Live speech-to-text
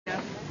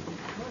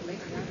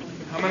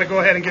I'm going to go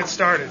ahead and get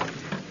started.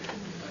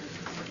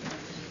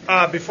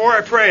 Before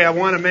I pray, I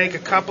want to make a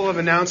couple of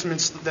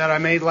announcements that I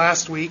made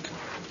last week.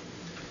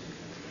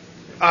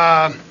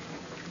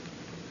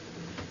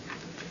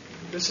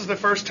 This is the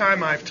first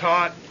time I've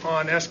taught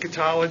on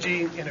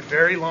eschatology in a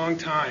very long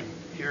time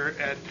here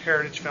at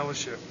Heritage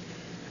Fellowship.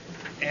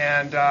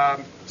 And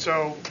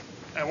so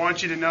I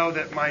want you to know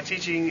that my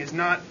teaching is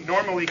not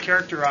normally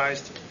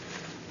characterized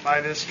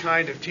by this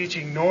kind of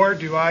teaching, nor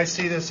do I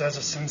see this as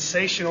a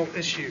sensational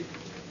issue.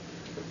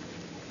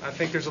 I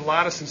think there's a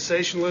lot of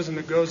sensationalism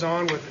that goes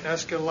on with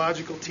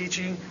eschatological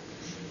teaching,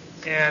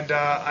 and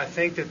I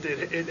think that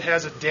it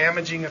has a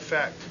damaging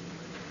effect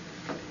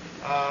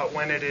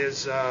when it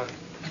is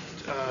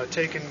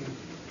taken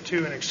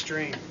to an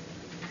extreme.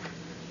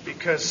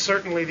 Because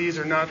certainly these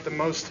are not the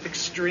most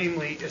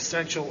extremely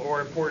essential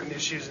or important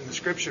issues in the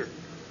Scripture.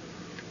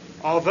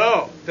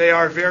 Although they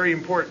are very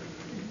important.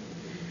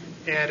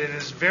 And it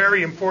is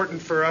very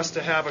important for us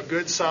to have a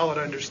good, solid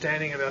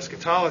understanding of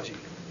eschatology.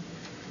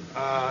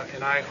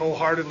 And I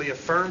wholeheartedly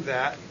affirm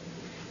that.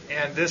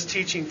 And this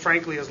teaching,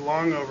 frankly, is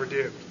long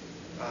overdue.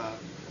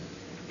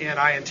 And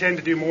I intend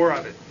to do more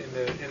of it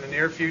in the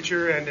near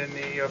future and in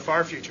the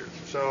far future.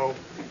 So,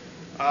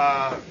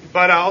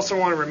 but I also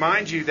want to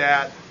remind you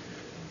that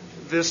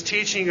this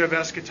teaching of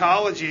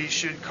eschatology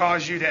should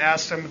cause you to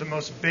ask some of the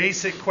most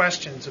basic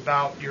questions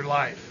about your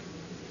life.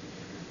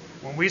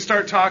 When we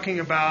start talking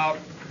about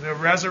the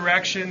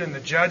resurrection and the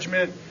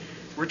judgment,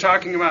 we're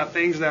talking about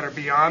things that are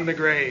beyond the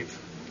grave.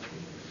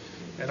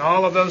 And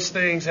all of those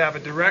things have a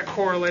direct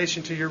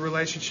correlation to your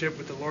relationship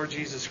with the Lord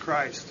Jesus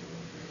Christ.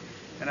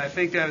 And I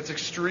think that it's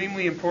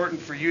extremely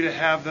important for you to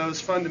have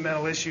those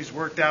fundamental issues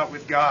worked out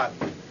with God.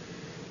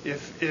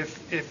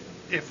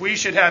 If we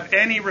should have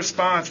any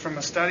response from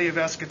a study of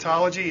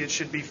eschatology, it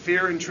should be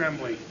fear and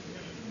trembling,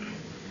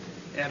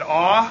 and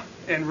awe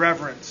and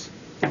reverence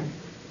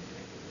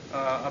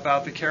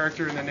about the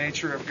character and the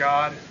nature of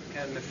God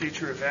and the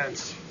future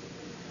events.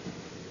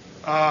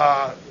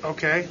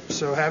 Okay,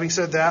 so having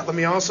said that, let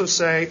me also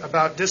say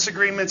about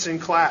disagreements in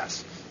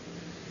class.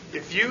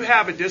 If you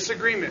have a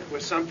disagreement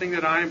with something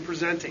that I am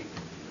presenting,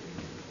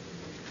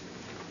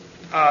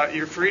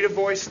 you're free to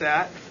voice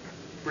that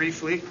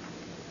briefly,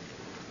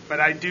 but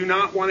I do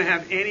not want to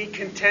have any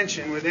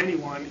contention with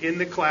anyone in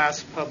the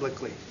class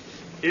publicly.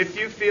 If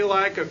you feel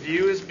like a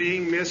view is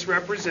being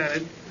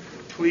misrepresented,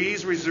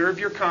 please reserve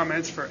your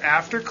comments for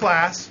after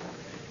class,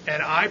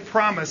 and I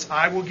promise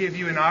I will give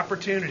you an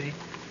opportunity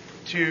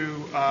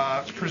to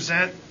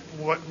present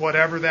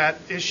whatever that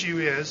issue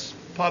is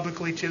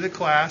publicly to the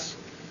class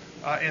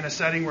in a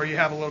setting where you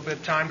have a little bit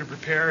of time to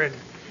prepare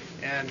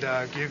and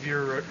give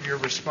your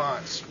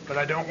response. But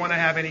I don't want to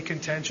have any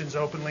contentions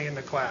openly in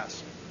the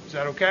class. Is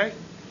that okay?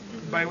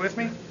 Everybody with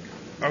me?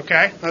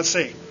 Okay, let's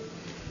see.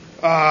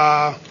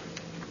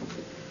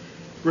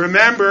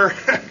 Remember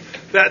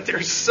that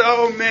there's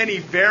so many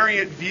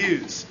variant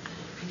views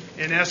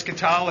in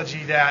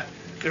eschatology that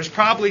there's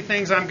probably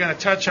things I'm going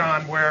to touch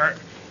on where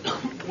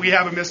we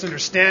have a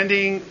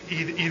misunderstanding,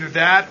 either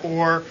that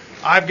or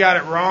I've got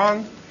it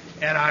wrong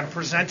and I'm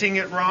presenting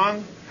it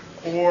wrong,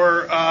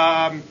 or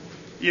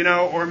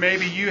or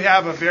maybe you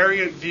have a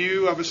variant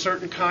view of a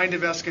certain kind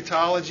of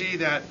eschatology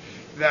that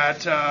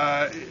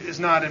is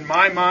not, in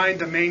my mind,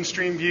 the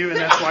mainstream view, and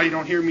that's why you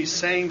don't hear me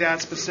saying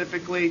that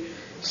specifically.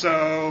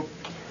 So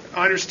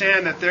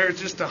understand that there's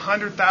just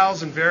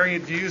 100,000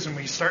 variant views, and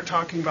we start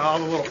talking about all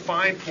the little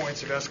fine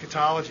points of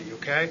eschatology.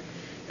 Okay,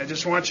 I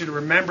just want you to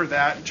remember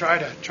that and try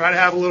to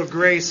have a little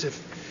grace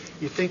if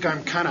you think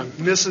I'm kind of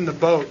missing the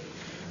boat.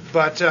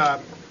 But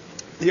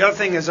the other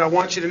thing is, I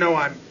want you to know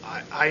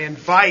I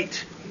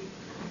invite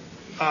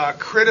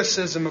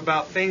criticism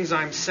about things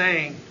I'm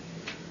saying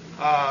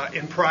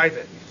in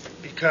private,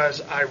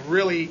 because I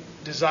really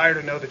desire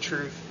to know the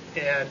truth,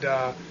 and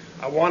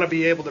I want to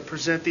be able to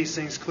present these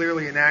things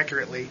clearly and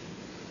accurately.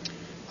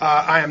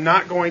 I am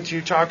not going to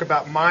talk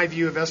about my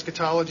view of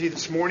eschatology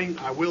this morning.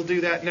 I will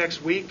do that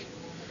next week.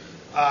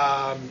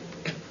 And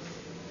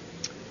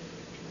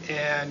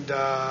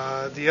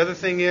the other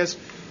thing is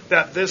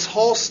that this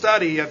whole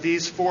study of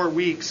these 4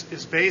 weeks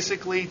is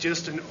basically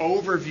just an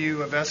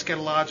overview of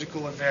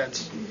eschatological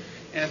events.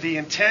 And the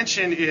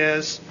intention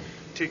is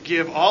to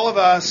give all of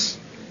us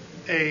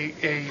a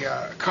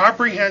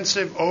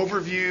comprehensive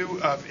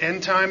overview of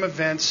end-time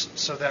events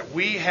so that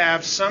we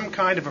have some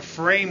kind of a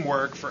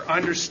framework for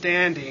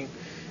understanding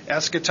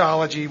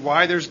eschatology,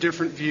 why there's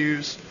different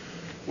views,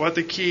 what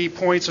the key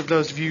points of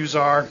those views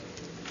are,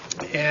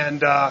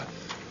 and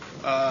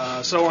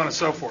so on and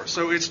so forth.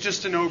 So it's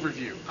just an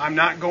overview. I'm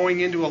not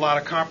going into a lot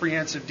of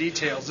comprehensive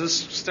details. This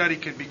study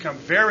could become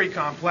very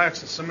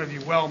complex, as some of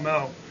you well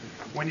know,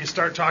 when you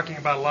start talking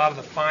about a lot of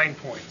the fine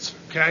points.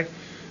 Okay?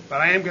 But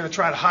I am going to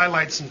try to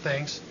highlight some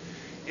things.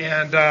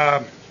 And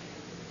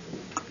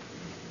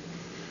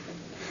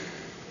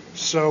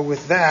so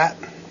with that,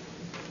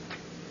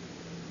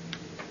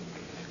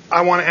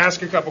 I want to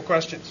ask a couple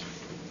questions.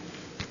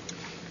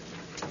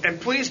 And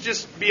please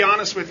just be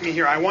honest with me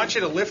here. I want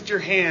you to lift your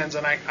hands,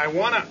 and I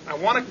want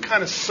to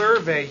kind of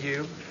survey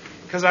you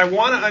because I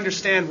want to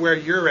understand where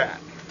you're at,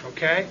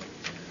 okay?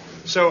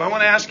 So I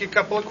want to ask you a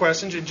couple of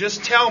questions, and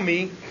just tell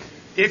me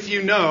if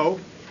you know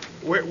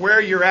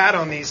where you're at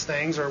on these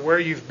things or where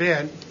you've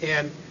been.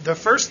 And the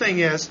first thing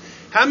is,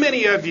 how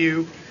many of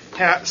you,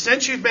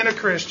 since you've been a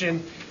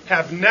Christian,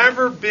 have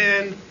never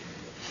been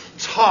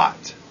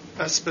taught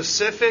a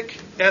specific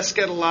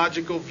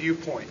eschatological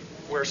viewpoint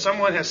where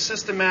someone has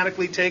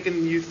systematically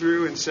taken you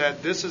through and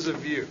said, this is a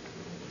view?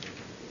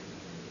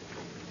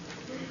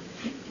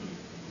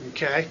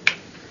 Okay.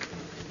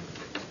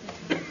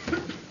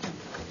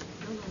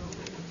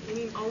 You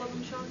mean all of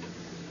them, Shaan?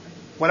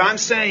 What I'm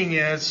saying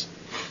is,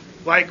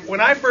 like when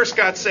I first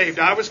got saved,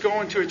 I was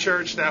going to a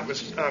church that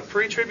was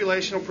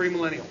pre-tribulational,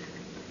 premillennial.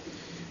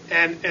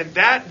 And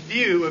that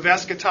view of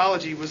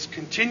eschatology was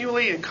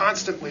continually and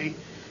constantly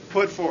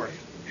put forth.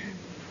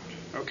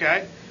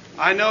 Okay?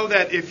 I know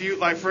that if you,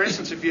 like for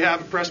instance, if you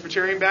have a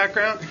Presbyterian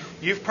background,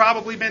 you've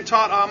probably been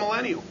taught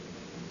amillennial.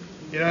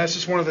 You know, that's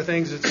just one of the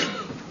things that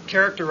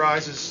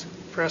characterizes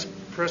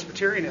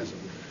Presbyterianism.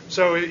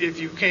 So if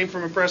you came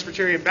from a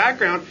Presbyterian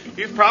background,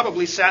 you've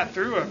probably sat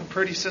through a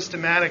pretty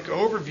systematic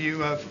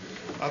overview of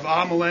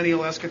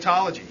amillennial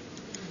eschatology.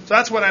 So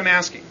that's what I'm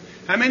asking.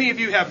 How many of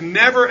you have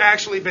never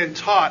actually been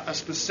taught a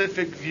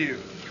specific view?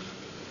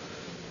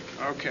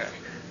 Okay.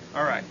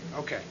 All right.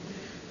 Okay.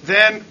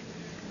 Then,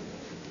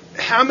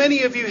 how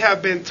many of you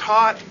have been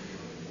taught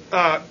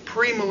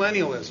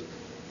premillennialism?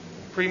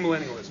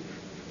 Premillennialism.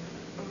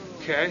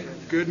 Okay.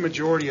 Good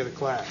majority of the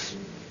class.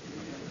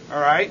 All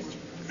right.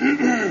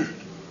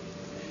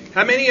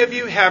 How many of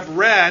you have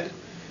read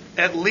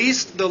at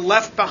least the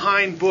Left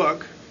Behind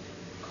book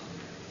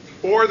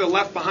or the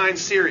Left Behind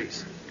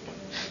series?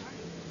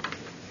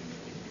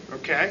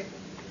 Okay.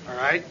 All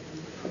right.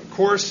 Of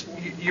course,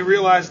 you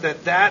realize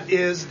that that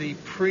is the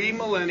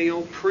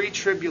premillennial,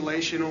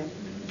 pre-tribulational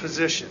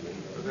position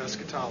of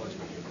eschatology.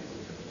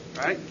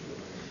 Right?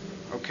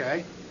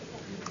 Okay.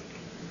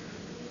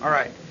 All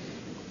right.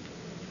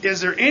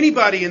 Is there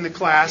anybody in the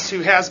class who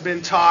has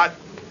been taught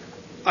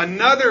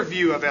another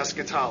view of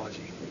eschatology?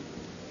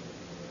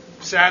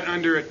 Sat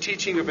under a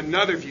teaching of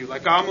another view,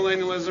 like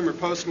amillennialism or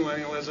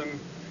post-millennialism,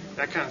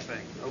 that kind of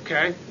thing.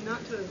 Okay?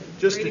 Not to a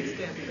Just great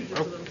extent, but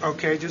just a little.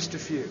 Okay, just a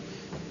few.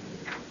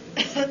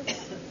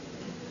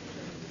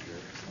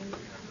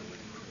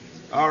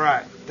 All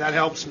right, that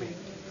helps me.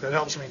 That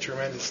helps me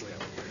tremendously.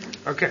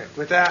 Okay,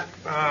 with that,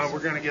 we're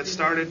going to get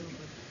started.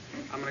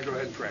 I'm going to go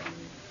ahead and pray.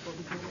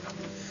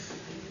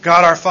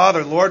 God our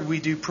Father, Lord, we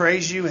do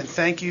praise you and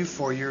thank you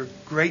for your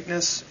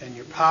greatness and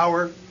your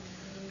power,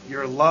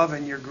 your love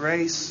and your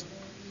grace.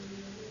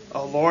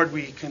 Oh Lord,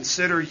 we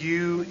consider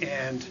you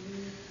and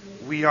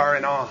we are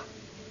in awe.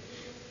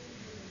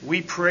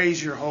 We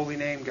praise your holy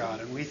name,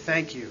 God, and we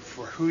thank you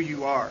for who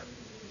you are.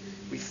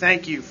 We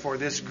thank you for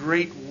this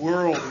great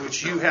world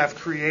which you have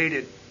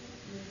created.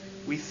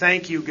 We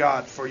thank you,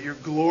 God, for your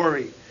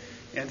glory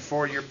and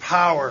for your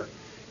power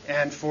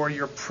and for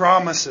your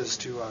promises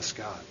to us,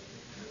 God.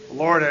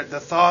 Lord, the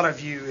thought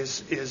of you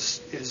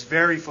is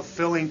very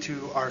fulfilling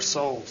to our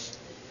souls.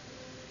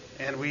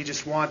 And we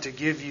just want to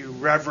give you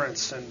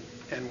reverence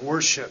and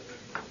worship.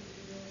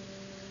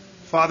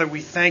 Father,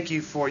 we thank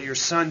you for your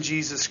Son,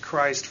 Jesus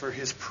Christ, for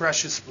his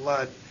precious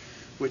blood,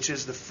 which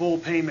is the full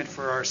payment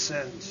for our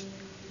sins.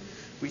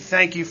 We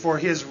thank you for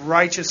his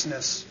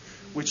righteousness,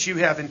 which you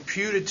have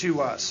imputed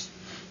to us.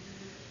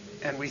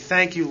 And we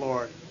thank you,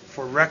 Lord,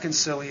 for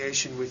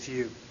reconciliation with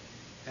you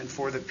and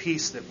for the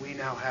peace that we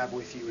now have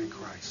with you in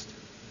Christ.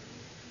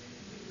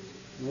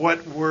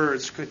 What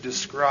words could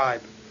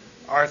describe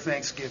our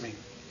thanksgiving,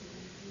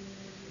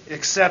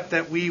 except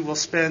that we will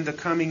spend the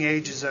coming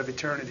ages of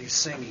eternity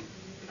singing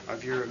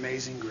of your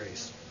amazing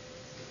grace.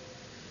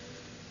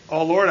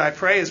 Oh Lord, I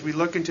pray as we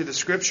look into the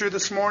Scripture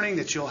this morning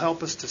that you'll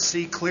help us to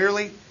see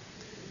clearly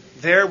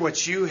there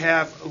what you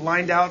have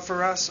lined out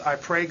for us. I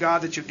pray,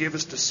 God, that you'll give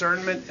us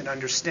discernment and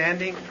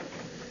understanding.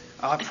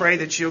 I pray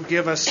that you'll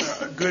give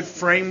us a good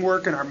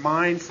framework in our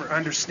mind for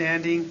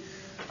understanding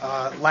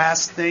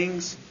last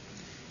things.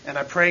 And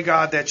I pray,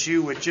 God, that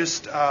you would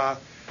just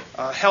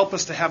help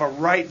us to have a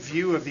right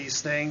view of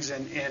these things.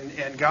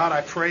 And God,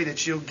 I pray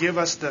that you'll give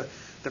us the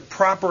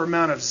proper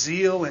amount of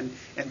zeal and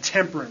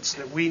temperance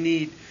that we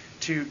need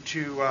to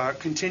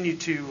continue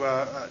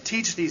to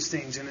teach these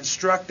things and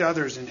instruct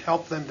others and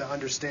help them to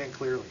understand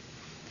clearly.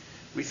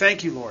 We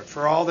thank you, Lord,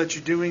 for all that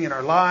you're doing in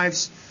our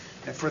lives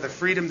and for the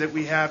freedom that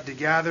we have to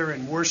gather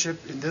and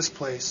worship in this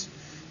place.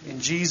 In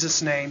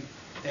Jesus' name,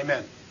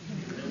 amen.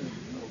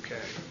 Okay.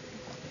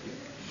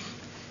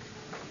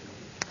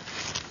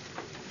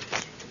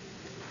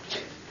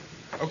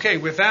 Okay,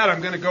 with that,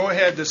 I'm going to go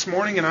ahead this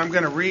morning and I'm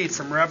going to read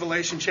from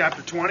Revelation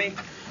chapter 20.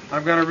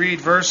 I'm going to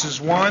read verses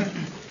 1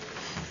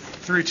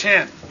 through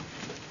 10.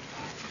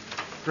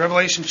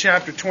 Revelation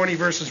chapter 20,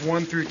 verses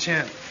 1 through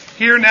 10.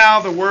 Hear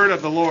now the word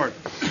of the Lord.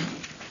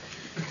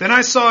 Then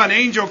I saw an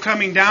angel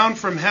coming down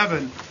from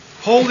heaven,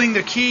 holding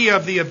the key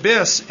of the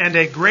abyss and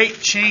a great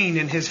chain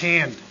in his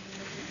hand.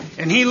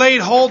 And he laid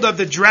hold of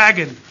the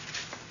dragon,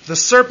 the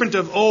serpent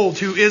of old,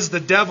 who is the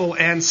devil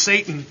and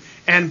Satan,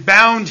 and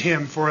bound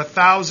him for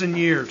 1,000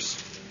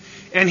 years.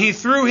 And he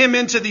threw him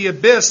into the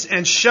abyss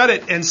and shut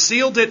it and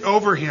sealed it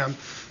over him,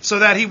 so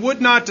that he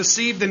would not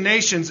deceive the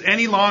nations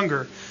any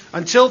longer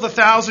until the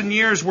 1,000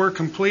 years were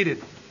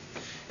completed.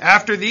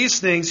 After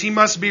these things he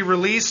must be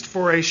released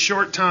for a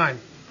short time.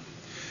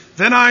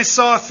 Then I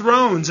saw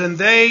thrones, and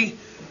they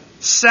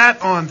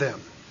sat on them,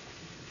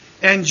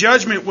 and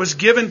judgment was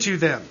given to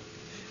them.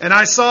 And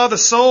I saw the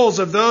souls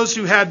of those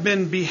who had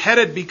been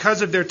beheaded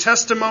because of their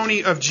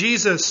testimony of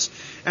Jesus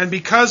and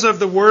because of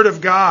the word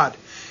of God,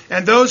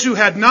 and those who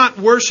had not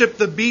worshipped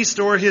the beast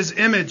or his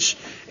image,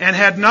 and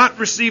had not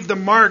received the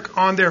mark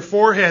on their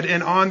forehead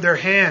and on their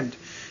hand.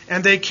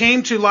 And they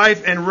came to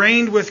life and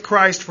reigned with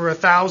Christ for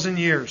 1,000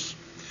 years.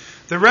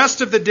 The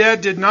rest of the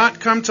dead did not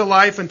come to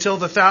life until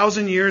the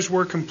 1,000 years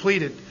were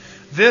completed.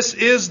 This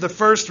is the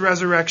first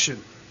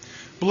resurrection.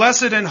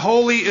 Blessed and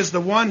holy is the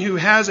one who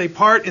has a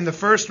part in the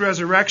first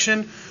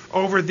resurrection.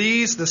 Over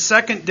these the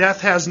second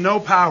death has no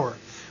power,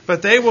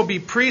 but they will be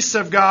priests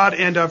of God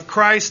and of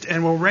Christ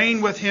and will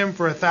reign with him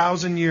for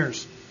 1,000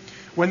 years.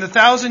 When the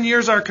 1,000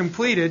 years are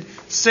completed,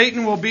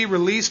 Satan will be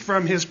released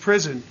from his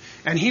prison,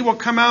 and he will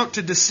come out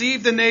to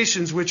deceive the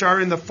nations which are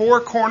in the four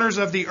corners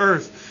of the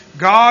earth,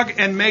 Gog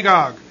and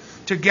Magog,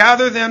 to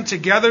gather them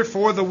together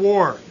for the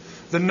war.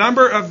 The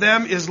number of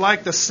them is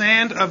like the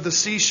sand of the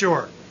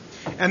seashore.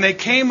 And they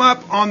came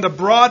up on the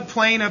broad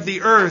plain of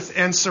the earth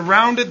and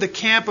surrounded the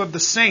camp of the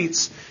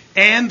saints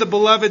and the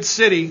beloved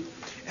city,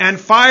 and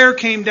fire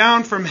came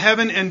down from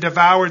heaven and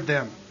devoured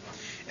them.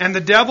 And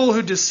the devil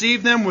who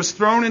deceived them was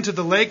thrown into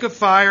the lake of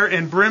fire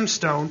and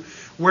brimstone,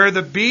 where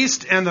the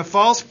beast and the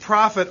false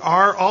prophet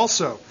are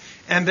also,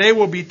 and they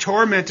will be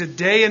tormented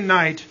day and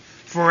night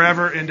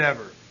forever and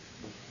ever.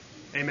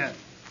 Amen.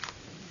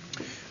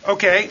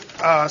 Okay,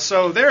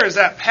 so there is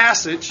that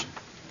passage,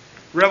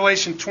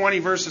 Revelation 20,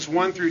 verses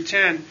 1 through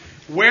 10,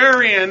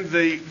 wherein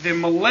the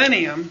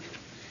millennium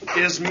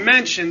is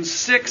mentioned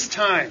 6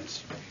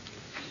 times.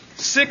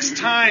 6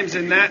 times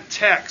in that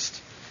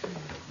text,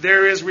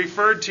 there is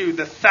referred to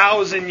the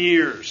 1,000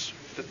 years.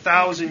 The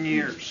 1,000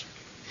 years.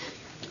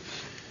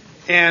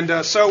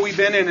 And so we've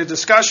been in a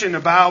discussion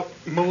about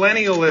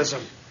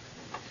millennialism.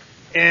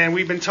 And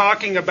we've been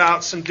talking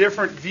about some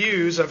different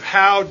views of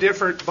how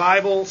different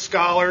Bible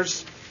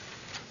scholars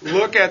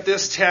look at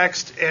this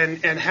text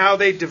and how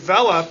they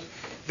develop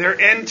their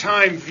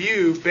end-time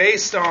view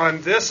based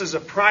on this as a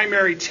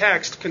primary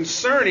text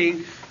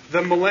concerning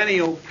the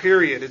millennial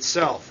period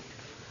itself.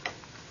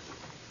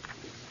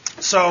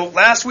 So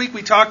last week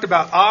we talked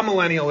about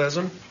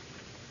amillennialism,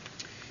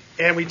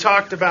 and we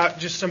talked about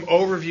just some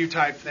overview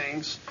type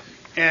things.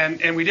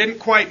 And we didn't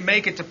quite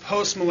make it to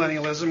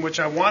post-millennialism,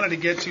 which I wanted to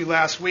get to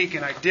last week,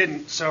 and I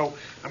didn't. So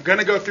I'm going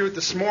to go through it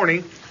this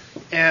morning,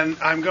 and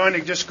I'm going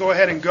to just go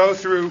ahead and go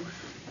through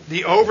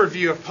the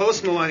overview of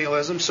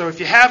post-millennialism. So if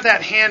you have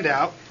that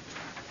handout,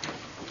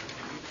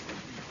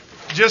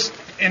 just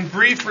in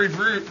brief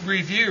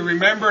review,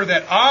 remember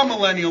that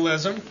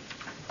amillennialism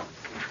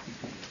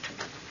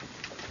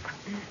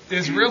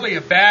is really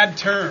a bad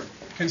term.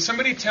 Can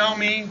somebody tell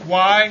me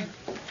why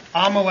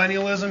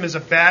amillennialism is a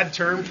bad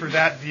term for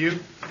that view?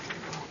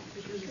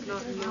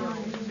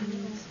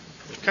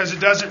 Because it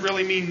doesn't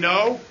really mean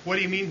no? What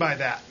do you mean by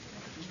that?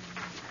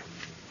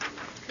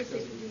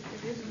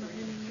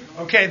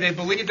 Okay, they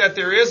believe that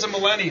there is a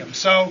millennium.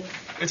 So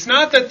it's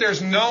not that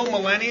there's no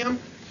millennium,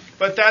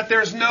 but that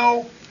there's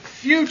no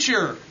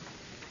future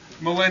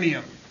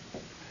millennium.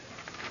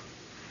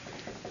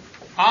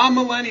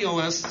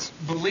 Amillennialists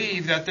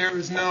believe that there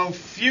is no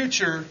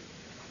future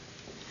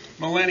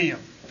millennium.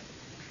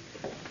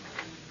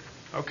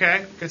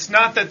 Okay? It's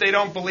not that they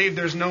don't believe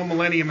there's no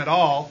millennium at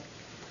all.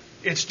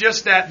 It's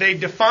just that they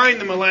define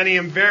the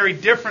millennium very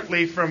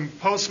differently from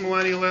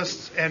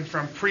postmillennialists and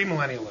from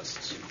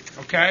premillennialists.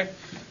 Okay?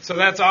 So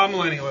that's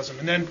amillennialism.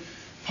 And then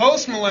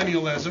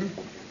postmillennialism,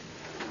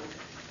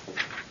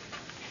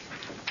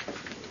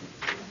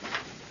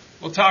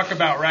 we'll talk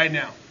about right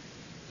now.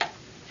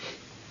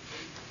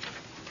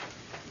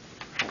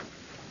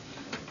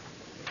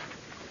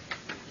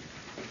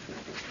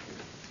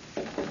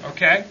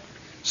 Okay?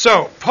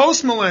 So,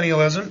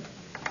 postmillennialism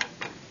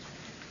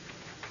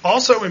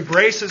also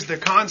embraces the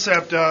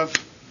concept of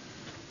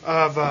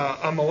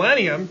a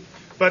millennium,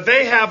 but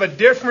they have a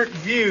different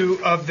view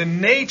of the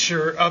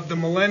nature of the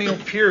millennial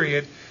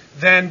period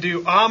than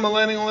do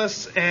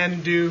amillennialists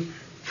and do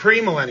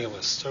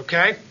premillennialists.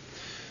 Okay?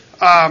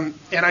 And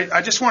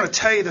I just want to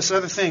tell you this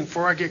other thing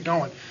before I get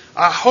going.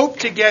 I hope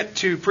to get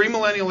to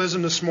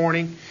premillennialism this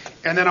morning,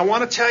 and then I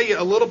want to tell you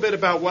a little bit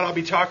about what I'll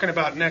be talking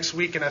about next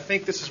week, and I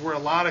think this is where a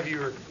lot of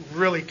you are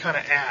really kind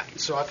of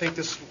at, so I think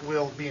this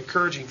will be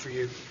encouraging for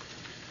you.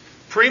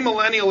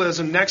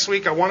 Premillennialism, next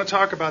week I want to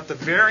talk about the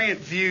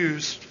variant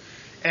views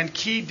and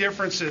key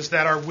differences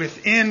that are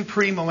within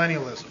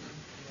premillennialism.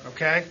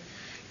 Okay?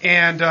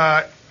 And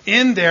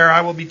in there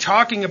I will be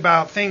talking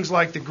about things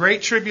like the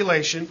Great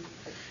Tribulation,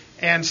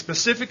 and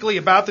specifically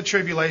about the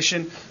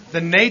tribulation, the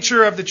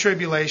nature of the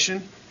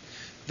tribulation,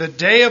 the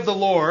day of the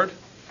Lord,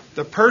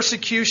 the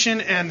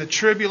persecution and the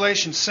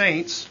tribulation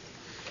saints,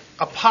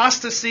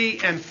 apostasy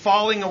and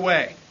falling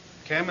away.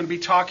 Okay, I'm going to be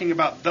talking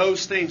about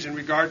those things in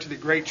regard to the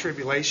Great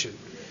Tribulation.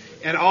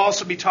 And I'll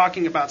also be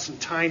talking about some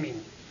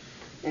timing.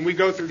 When we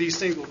go through these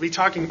things, we'll be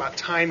talking about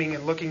timing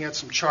and looking at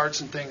some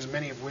charts and things,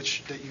 many of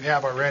which that you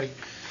have already.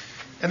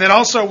 And then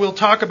also we'll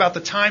talk about the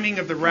timing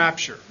of the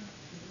rapture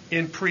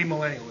in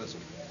premillennialism.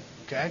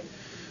 Okay?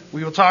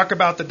 We will talk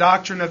about the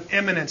doctrine of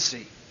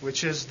imminency,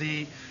 which is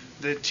the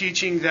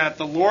teaching that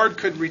the Lord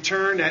could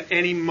return at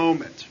any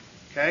moment.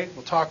 Okay?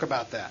 We'll talk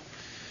about that.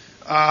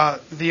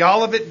 The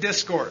Olivet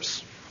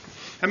Discourse.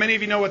 How many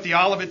of you know what the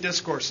Olivet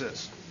Discourse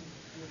is?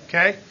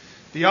 Okay?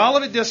 The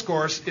Olivet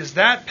Discourse is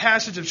that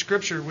passage of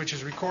Scripture which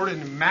is recorded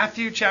in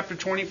Matthew chapter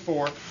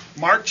 24,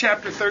 Mark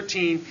chapter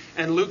 13,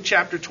 and Luke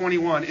chapter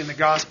 21 in the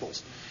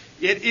Gospels.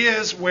 It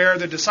is where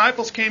the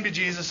disciples came to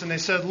Jesus and they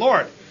said,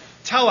 Lord,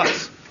 tell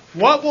us,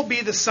 what will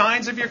be the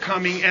signs of your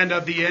coming and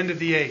of the end of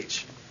the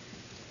age?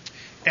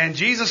 And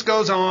Jesus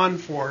goes on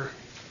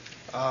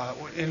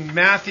in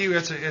Matthew,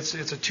 it's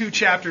a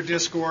 2-chapter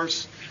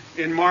discourse.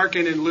 In Mark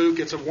and in Luke,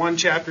 it's a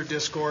 1-chapter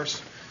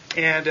discourse.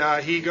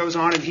 And he goes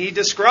on and he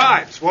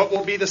describes what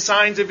will be the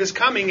signs of his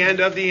coming and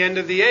of the end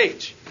of the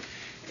age.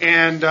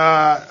 And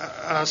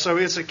so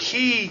it's a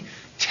key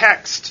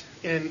text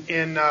in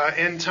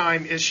end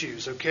time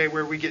issues, okay,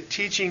 where we get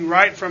teaching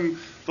right from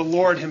the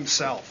Lord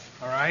himself,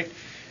 all right?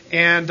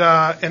 And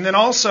then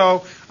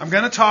also, I'm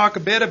going to talk a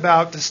bit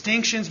about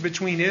distinctions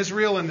between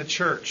Israel and the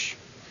church.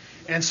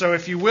 And so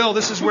if you will,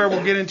 this is where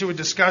we'll get into a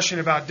discussion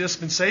about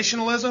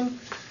dispensationalism,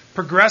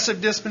 progressive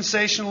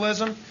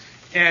dispensationalism,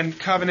 and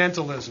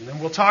covenantalism. And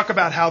we'll talk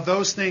about how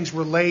those things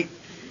relate,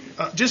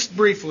 just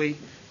briefly,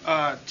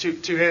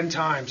 to end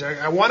times.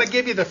 I want to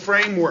give you the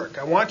framework.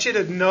 I want you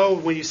to know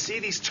when you see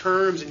these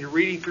terms and you're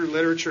reading through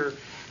literature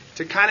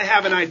to kind of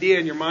have an idea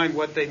in your mind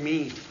what they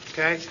mean.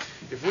 Okay?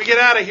 If we get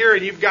out of here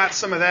and you've got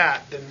some of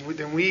that,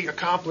 then we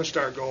accomplished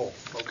our goal.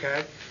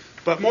 Okay?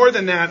 But more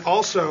than that,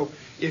 also,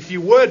 if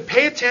you would,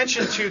 pay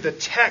attention to the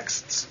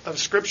texts of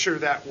Scripture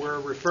that we're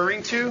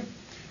referring to.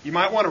 You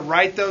might want to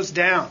write those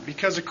down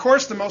because, of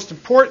course, the most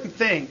important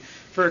thing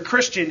for a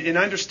Christian in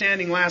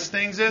understanding last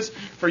things is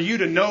for you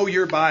to know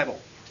your Bible.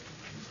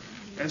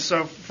 And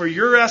so for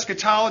your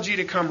eschatology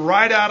to come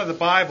right out of the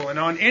Bible, and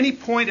on any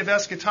point of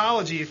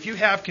eschatology, if you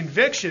have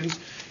convictions,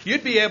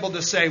 you'd be able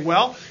to say,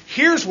 well,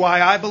 here's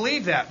why I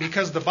believe that,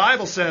 because the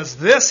Bible says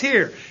this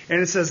here,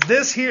 and it says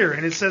this here,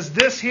 and it says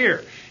this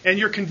here, and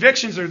your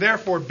convictions are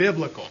therefore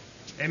biblical.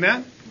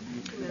 Amen?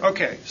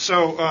 Okay,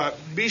 so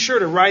be sure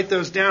to write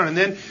those down, and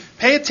then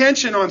pay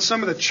attention on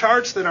some of the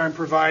charts that I'm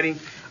providing.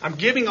 I'm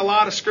giving a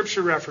lot of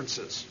Scripture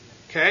references.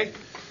 Okay?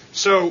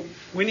 So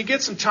when you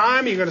get some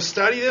time, you're going to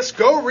study this,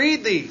 go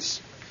read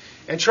these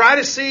and try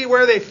to see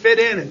where they fit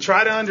in and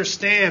try to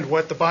understand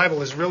what the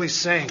Bible is really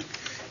saying.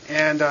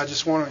 And I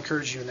just want to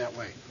encourage you in that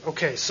way.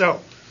 Okay, so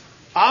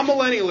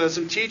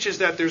amillennialism teaches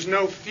that there's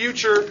no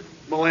future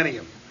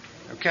millennium.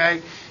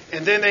 Okay?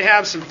 And then they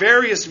have some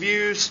various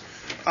views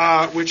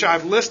which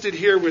I've listed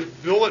here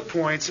with bullet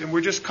points, and we're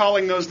just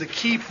calling those the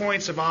key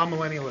points of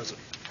amillennialism.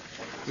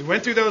 We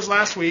went through those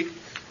last week.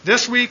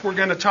 This week we're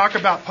going to talk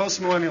about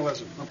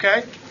post-millennialism.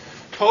 Okay?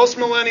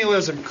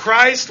 Post-millennialism.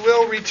 Christ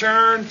will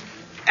return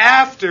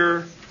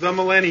after the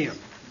millennium.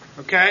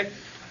 Okay?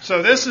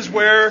 So this is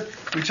where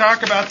we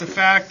talk about the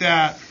fact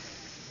that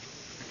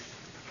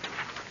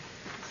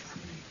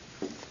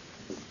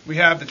we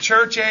have the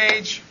church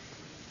age,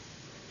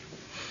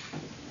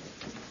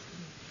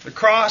 the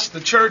cross,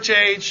 the church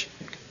age,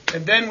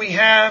 and then we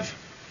have,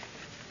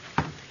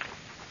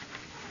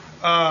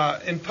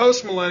 in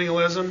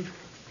postmillennialism,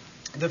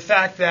 the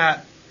fact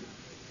that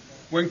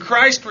when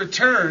Christ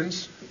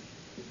returns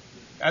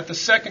at the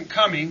second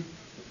coming,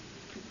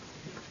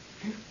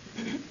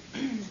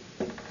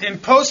 in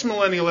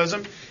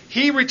postmillennialism,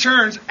 he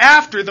returns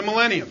after the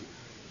millennium.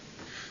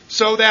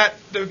 So that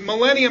the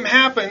millennium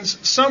happens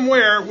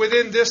somewhere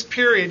within this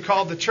period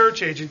called the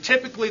church age. And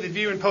typically the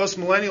view in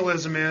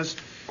postmillennialism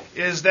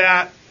is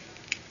that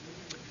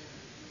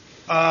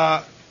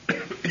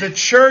the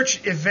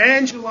church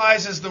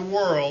evangelizes the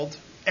world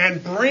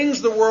and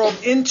brings the world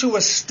into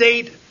a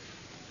state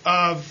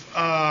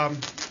of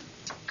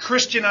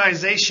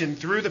Christianization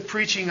through the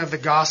preaching of the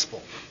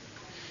gospel.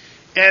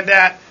 And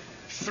that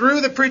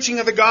through the preaching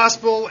of the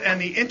gospel and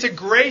the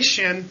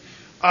integration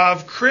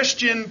of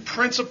Christian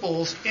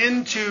principles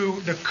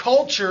into the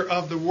culture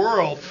of the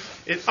world,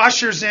 it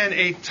ushers in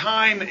a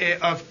time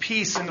of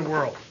peace in the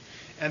world.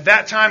 And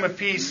that time of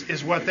peace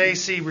is what they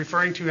see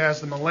referring to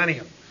as the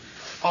millennium.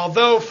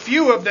 Although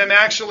few of them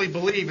actually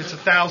believe it's a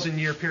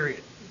 1,000-year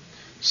period.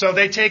 So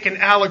they take an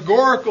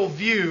allegorical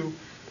view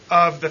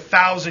of the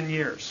 1,000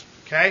 years.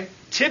 Okay?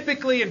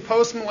 Typically in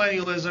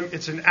postmillennialism,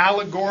 it's an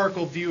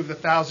allegorical view of the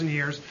 1,000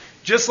 years.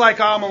 Just like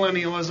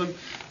amillennialism,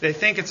 they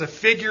think it's a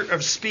figure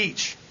of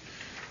speech,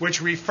 which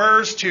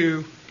refers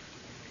to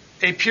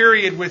a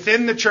period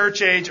within the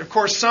church age. Of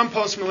course, some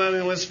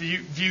postmillennialists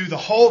view the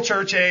whole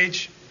church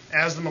age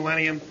as the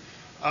millennium.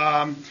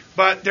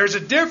 But there's a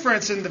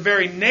difference in the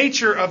very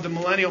nature of the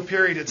millennial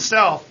period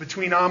itself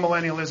between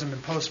amillennialism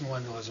and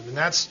postmillennialism, and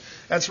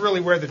that's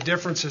really where the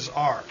differences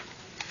are.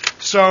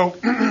 So,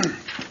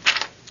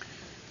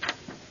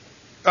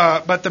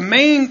 but the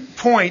main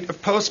point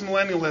of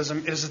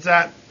postmillennialism is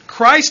that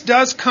Christ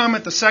does come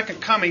at the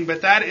second coming,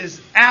 but that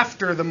is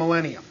after the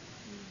millennium.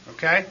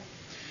 Okay?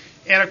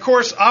 And of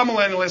course,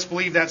 amillennialists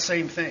believe that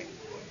same thing.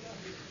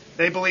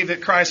 They believe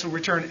that Christ will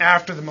return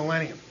after the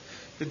millennium.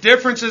 The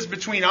differences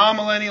between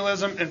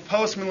amillennialism and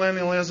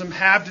postmillennialism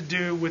have to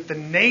do with the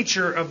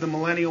nature of the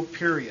millennial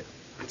period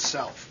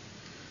itself.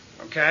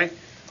 Okay?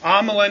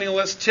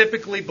 Amillennialists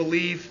typically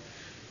believe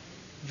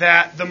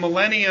that the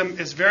millennium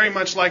is very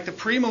much like the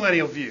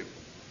premillennial view.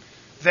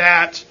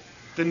 That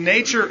the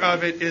nature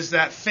of it is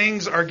that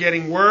things are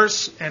getting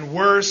worse and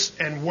worse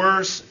and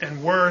worse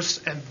and worse,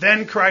 and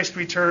then Christ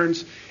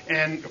returns,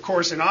 and of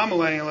course in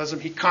amillennialism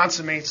he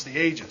consummates the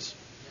ages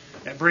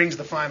and brings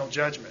the final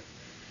judgment.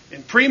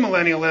 In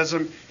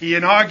premillennialism, he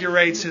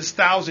inaugurates his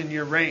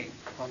 1,000-year reign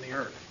on the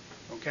earth.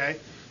 Okay?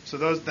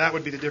 So that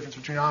would be the difference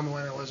between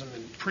amillennialism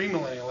and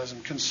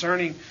premillennialism.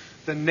 Concerning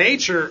the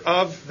nature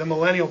of the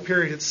millennial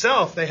period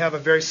itself, they have a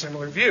very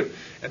similar view.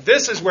 And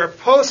this is where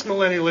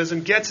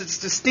postmillennialism gets its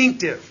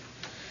distinctive.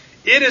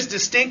 It is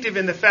distinctive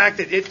in the fact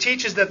that it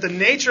teaches that the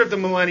nature of the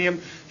millennium,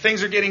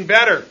 things are getting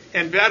better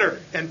and better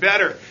and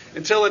better,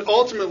 until it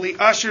ultimately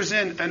ushers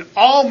in an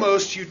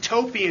almost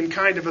utopian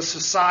kind of a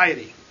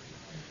society.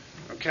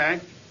 Okay?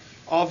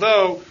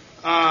 Although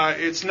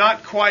it's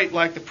not quite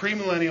like the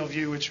premillennial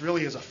view, which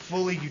really is a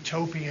fully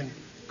utopian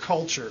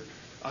culture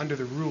under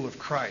the rule of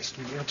Christ.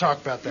 We'll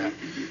talk about that.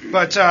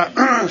 But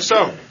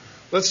so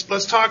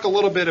let's talk a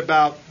little bit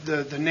about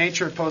the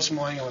nature of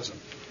postmillennialism.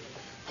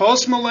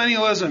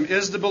 Postmillennialism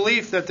is the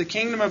belief that the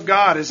kingdom of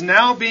God is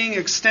now being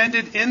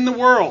extended in the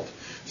world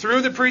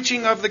through the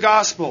preaching of the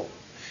gospel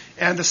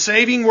and the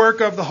saving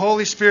work of the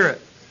Holy Spirit,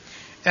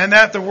 and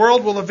that the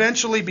world will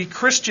eventually be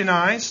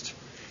Christianized,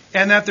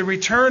 and that the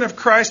return of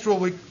Christ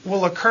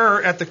will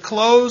occur at the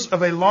close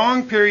of a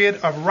long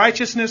period of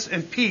righteousness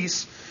and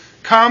peace,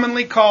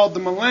 commonly called the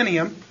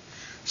millennium,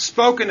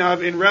 spoken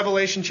of in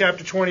Revelation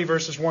chapter 20,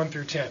 verses 1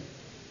 through 10.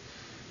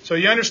 So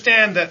you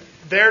understand that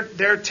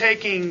they're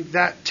taking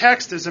that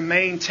text as a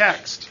main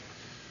text,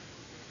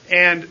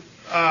 and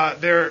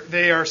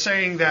they are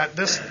saying that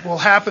this will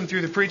happen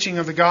through the preaching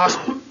of the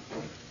gospel.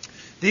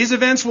 These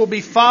events will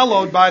be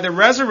followed by the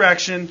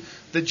resurrection,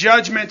 the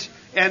judgment,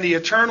 and the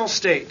eternal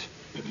state.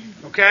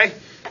 Okay?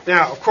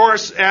 Now, of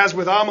course, as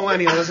with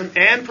amillennialism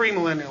and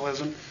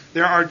premillennialism,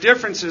 there are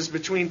differences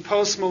between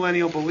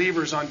postmillennial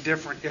believers on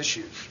different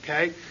issues.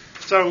 Okay?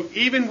 So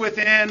even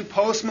within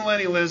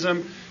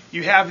postmillennialism,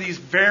 you have these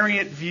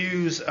variant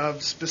views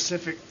of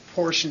specific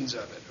portions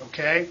of it.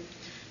 Okay?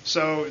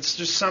 So it's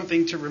just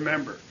something to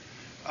remember.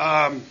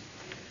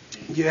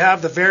 You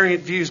have the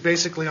variant views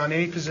basically on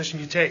any position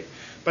you take.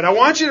 But I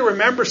want you to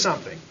remember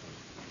something.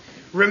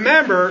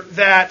 Remember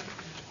that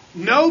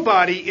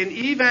nobody in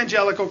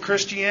evangelical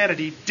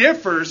Christianity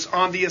differs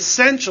on the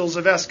essentials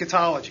of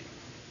eschatology.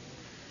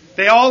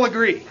 They all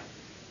agree.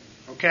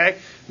 Okay?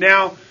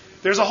 Now,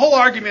 there's a whole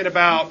argument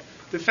about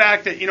the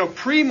fact that,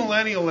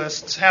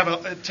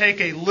 premillennialists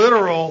take a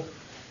literal,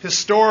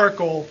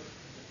 historical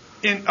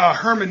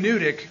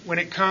hermeneutic when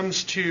it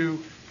comes to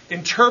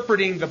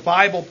interpreting the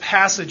Bible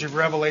passage of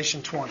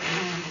Revelation 20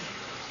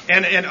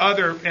 and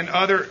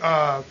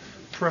other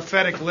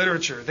prophetic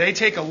literature. They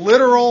take a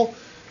literal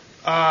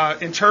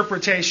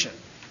interpretation,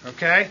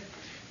 okay?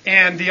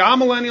 And the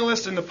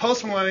amillennialists and the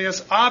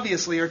postmillennialists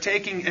obviously are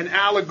taking an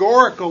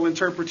allegorical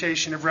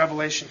interpretation of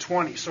Revelation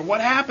 20. So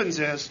what happens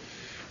is,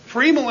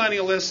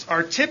 premillennialists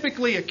are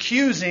typically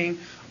accusing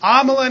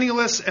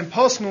amillennialists and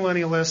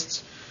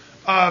postmillennialists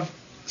of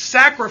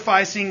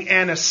sacrificing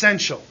an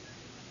essential.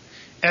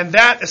 And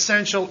that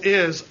essential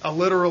is a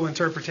literal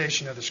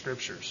interpretation of the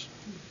Scriptures.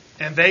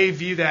 And they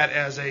view that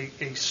as a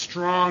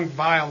strong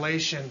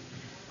violation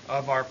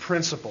of our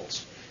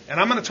principles. And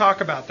I'm going to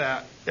talk about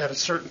that at a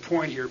certain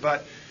point here.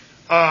 But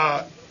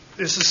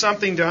this is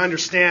something to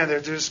understand.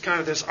 There's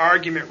kind of this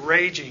argument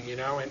raging,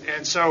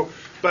 And so,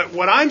 but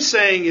what I'm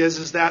saying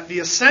is that the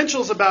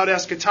essentials about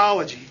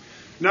eschatology,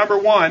 number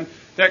one,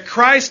 that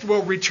Christ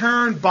will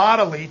return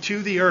bodily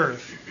to the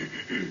earth.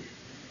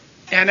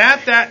 And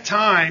at that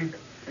time,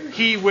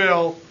 He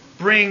will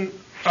bring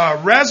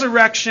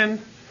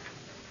resurrection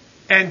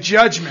and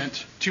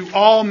judgment to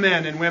all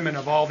men and women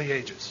of all the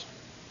ages.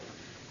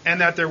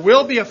 And that there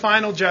will be a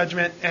final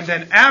judgment, and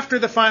then after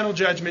the final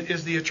judgment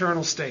is the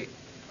eternal state.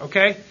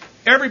 Okay?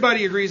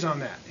 Everybody agrees on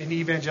that in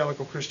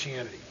evangelical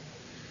Christianity.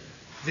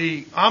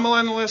 The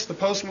amillennialists, the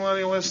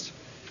postmillennialists,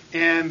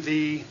 and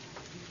the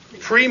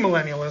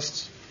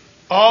premillennialists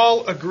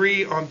all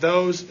agree on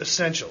those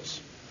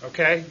essentials.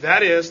 Okay?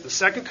 That is the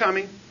second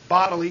coming,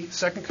 bodily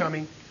second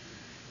coming,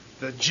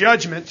 the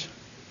judgment,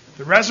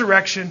 the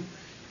resurrection,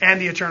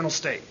 and the eternal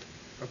state.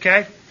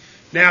 Okay?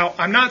 Now,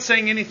 I'm not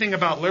saying anything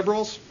about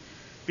liberals,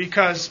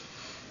 because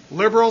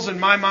liberals in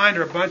my mind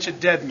are a bunch of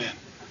dead men.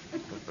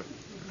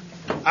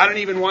 I don't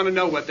even want to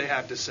know what they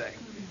have to say.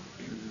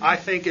 I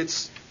think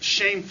it's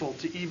shameful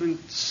to even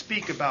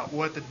speak about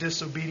what the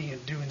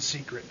disobedient do in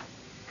secret.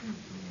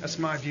 That's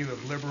my view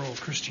of liberal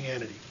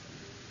Christianity.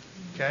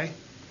 Okay?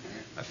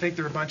 I think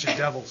they're a bunch of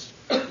devils.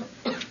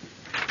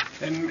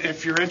 And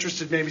if you're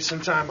interested, maybe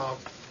sometime I'll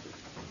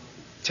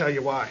tell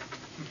you why.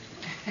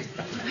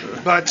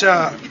 But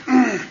we're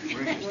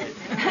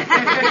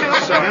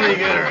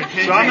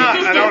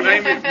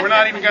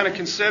not even going to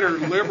consider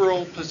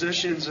liberal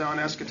positions on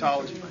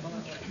eschatology.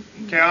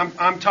 Okay,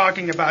 I'm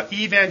talking about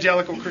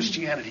evangelical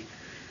Christianity.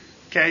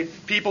 Okay,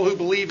 people who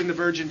believe in the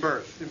virgin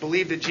birth and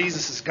believe that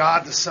Jesus is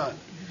God the Son.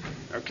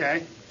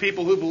 Okay,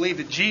 people who believe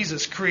that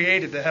Jesus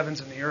created the heavens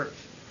and the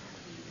earth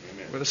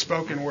with a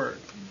spoken word.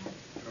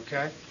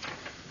 Okay,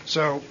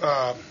 so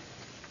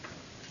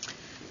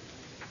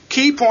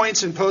key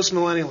points in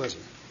postmillennialism.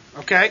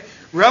 Okay,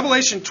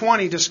 Revelation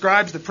 20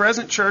 describes the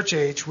present church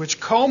age, which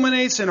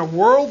culminates in a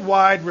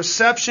worldwide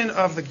reception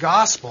of the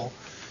gospel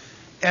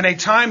and a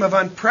time of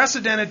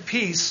unprecedented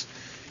peace,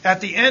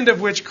 at the end of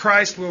which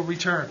Christ will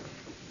return.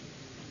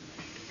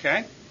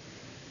 Okay?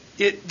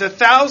 The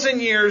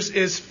 1,000 years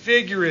is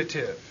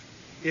figurative.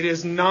 It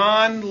is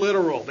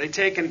non-literal. They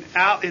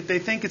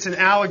think it's an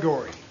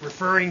allegory,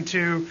 referring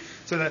to,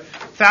 so the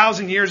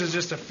 1,000 years is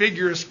just a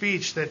figure of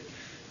speech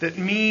that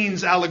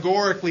means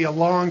allegorically a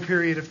long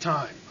period of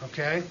time.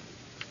 Okay?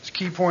 It's a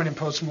key point in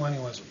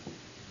postmillennialism.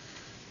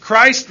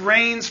 Christ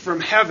reigns from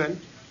heaven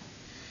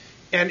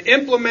and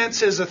implements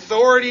his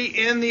authority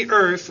in the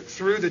earth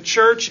through the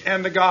church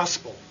and the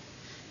gospel.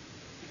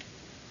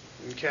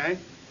 Okay?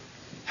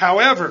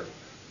 However,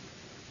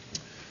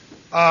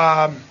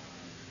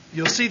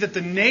 you'll see that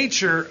the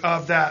nature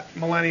of that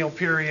millennial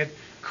period,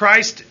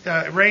 Christ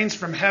reigns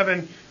from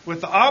heaven with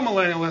the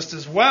amillennialists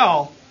as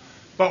well,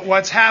 but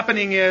what's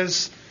happening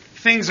is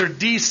things are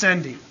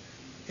descending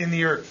in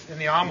the earth, in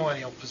the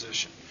amillennial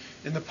position.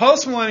 In the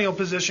postmillennial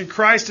position,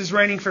 Christ is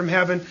reigning from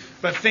heaven,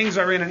 but things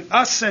are in an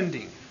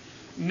ascending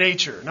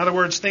nature. In other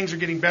words, things are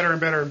getting better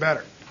and better and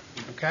better.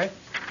 Okay?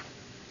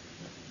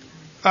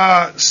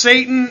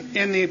 Satan,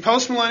 in the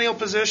postmillennial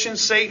position,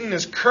 Satan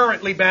is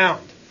currently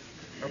bound.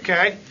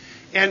 Okay?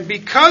 And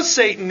because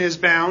Satan is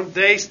bound,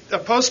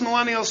 the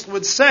postmillennialists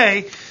would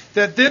say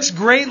that this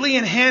greatly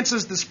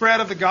enhances the spread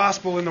of the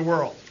gospel in the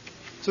world.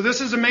 So this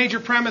is a major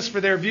premise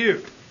for their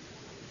view.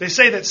 They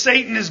say that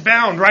Satan is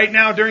bound right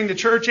now during the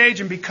church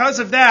age, and because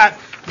of that,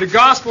 the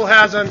gospel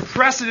has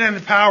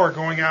unprecedented power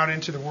going out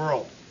into the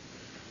world.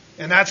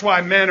 And that's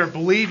why men are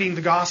believing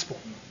the gospel.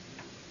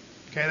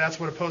 Okay, that's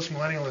what a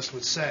postmillennialist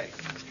would say.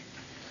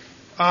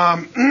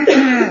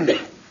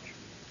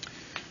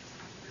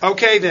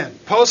 Okay then,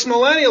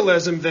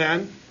 postmillennialism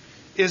then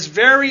is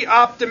very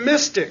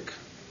optimistic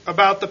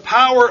about the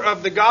power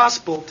of the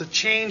gospel to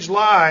change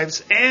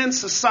lives and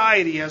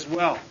society as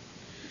well.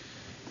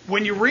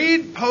 When you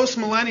read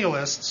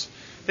postmillennialists,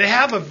 they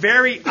have a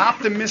very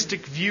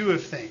optimistic view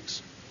of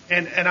things.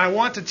 And I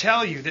want to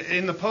tell you that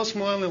in the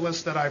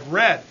postmillennialists that I've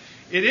read,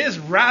 it is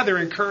rather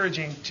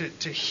encouraging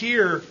to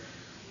hear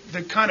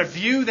the kind of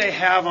view they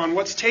have on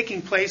what's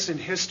taking place in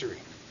history.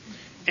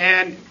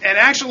 And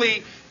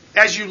actually,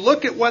 as you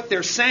look at what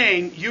they're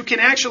saying, you can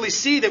actually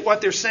see that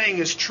what they're saying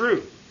is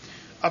true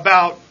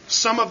about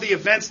some of the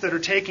events that are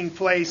taking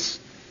place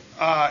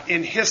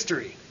in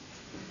history.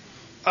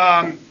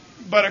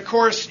 But of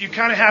course, you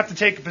kind of have to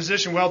take a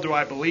position, well, do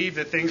I believe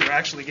that things are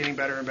actually getting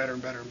better and better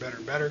and better and better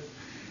and better?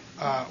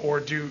 Or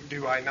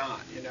do I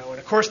not? You know, and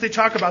of course they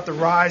talk about the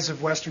rise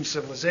of Western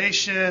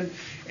civilization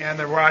and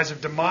the rise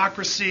of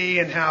democracy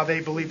and how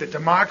they believe that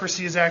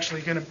democracy is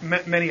actually going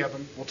to, many of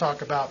them will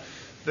talk about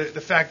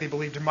the fact they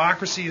believe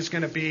democracy is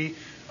going to be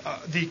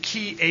the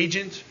key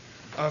agent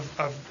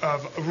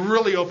of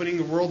really opening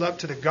the world up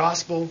to the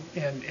gospel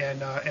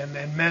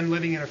and men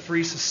living in a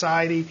free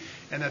society,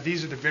 and that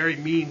these are the very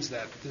means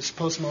that this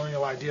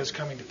postmillennial idea is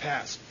coming to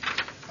pass.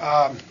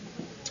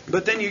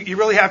 But then you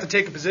really have to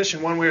take a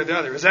position one way or the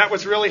other. Is that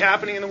what's really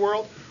happening in the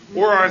world?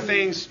 Or are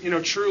things,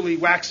 truly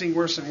waxing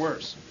worse and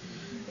worse?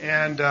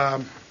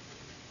 And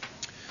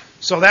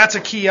so that's a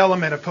key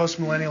element of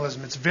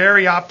postmillennialism. It's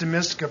very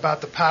optimistic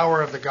about the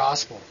power of the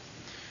gospel.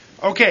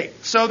 Okay,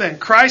 so then,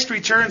 Christ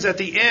returns at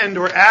the end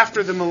or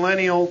after the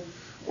millennial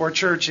or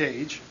church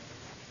age.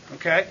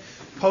 Okay?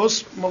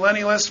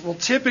 Postmillennialists will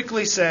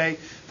typically say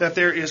that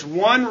there is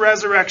one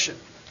resurrection.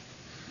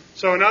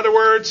 So in other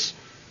words,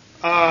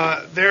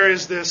 there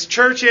is this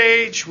church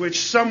age,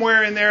 which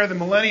somewhere in there the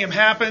millennium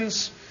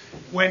happens.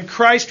 When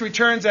Christ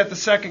returns at the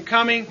second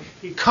coming,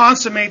 he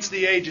consummates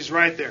the ages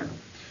right there.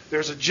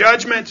 There's a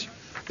judgment.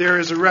 There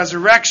is a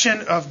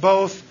resurrection of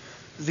both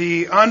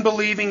the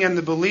unbelieving and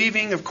the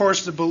believing. Of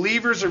course, the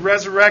believers are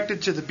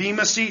resurrected to the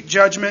Bema Seat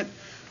judgment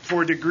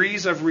for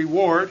degrees of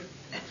reward.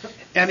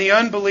 And the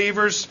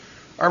unbelievers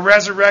are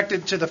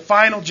resurrected to the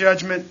final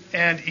judgment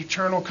and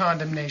eternal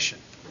condemnation.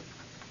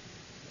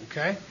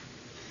 Okay?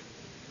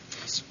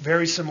 It's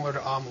very similar to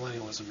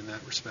amillennialism in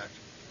that respect.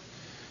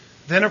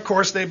 Then, of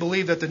course, they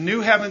believe that the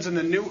new heavens and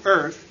the new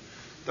earth,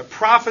 the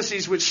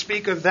prophecies which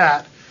speak of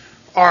that,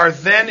 are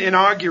then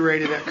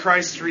inaugurated at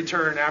Christ's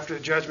return after the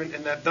judgment,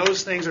 and that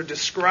those things are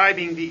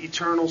describing the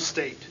eternal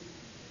state.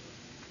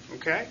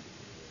 Okay?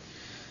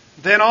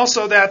 Then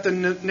also that the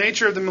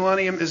nature of the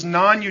millennium is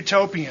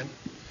non-utopian,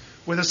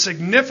 with a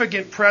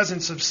significant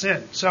presence of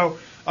sin. So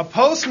a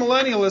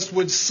post-millennialist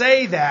would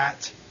say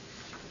that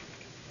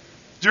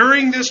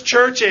during this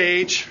church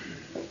age,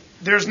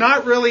 there's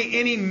not really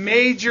any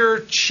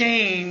major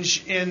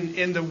change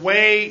in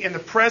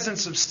the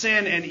presence of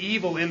sin and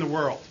evil in the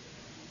world.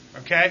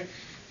 Okay?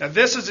 Now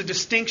this is a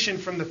distinction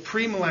from the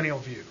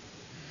premillennial view.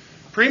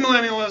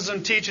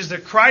 Premillennialism teaches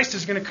that Christ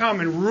is going to come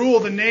and rule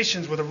the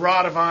nations with a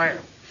rod of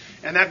iron.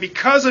 And that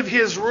because of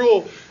His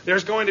rule,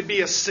 there's going to be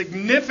a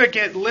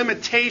significant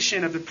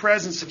limitation of the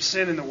presence of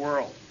sin in the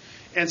world.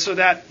 And so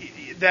that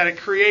it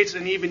creates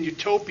an even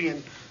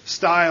utopian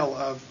style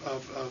of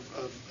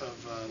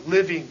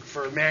living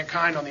for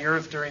mankind on the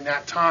earth during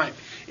that time.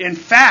 In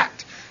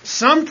fact,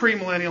 some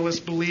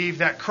premillennialists believe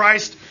that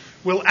Christ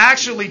will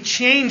actually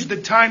change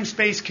the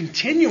time-space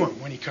continuum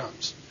when He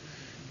comes.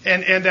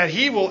 And that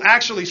He will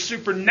actually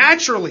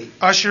supernaturally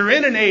usher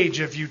in an age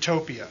of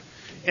utopia.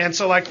 And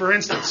so, like, for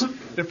instance,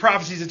 the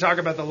prophecies that talk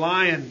about the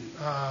lion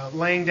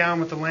laying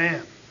down with the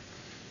lamb,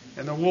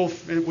 and the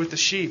wolf with the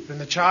sheep, and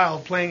the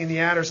child playing in the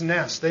adder's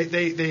nest.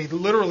 They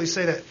literally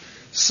say that.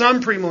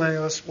 Some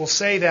premillennialists will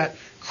say that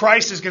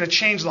Christ is going to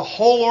change the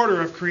whole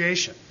order of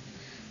creation,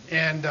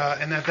 and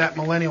that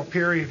millennial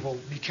period will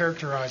be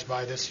characterized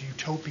by this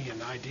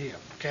utopian idea.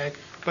 Okay,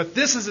 but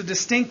this is a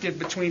distinctive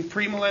between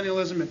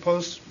premillennialism and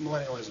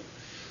postmillennialism.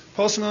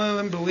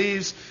 Postmillennialism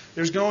believes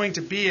there's going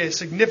to be a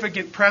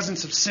significant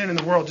presence of sin in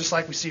the world, just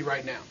like we see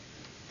right now.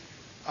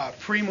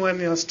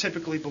 Premillennialists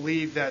typically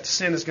believe that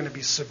sin is going to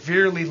be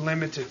severely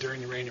limited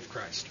during the reign of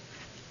Christ.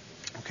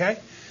 Okay?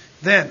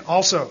 Then,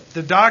 also,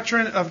 the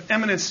doctrine of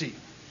imminency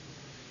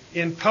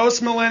in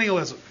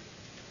postmillennialism.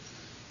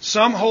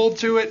 Some hold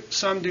to it,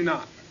 some do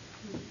not.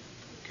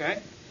 Okay?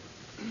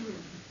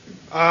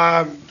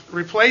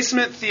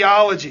 Replacement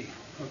theology.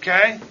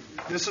 Okay?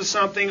 This is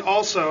something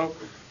also,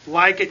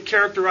 like it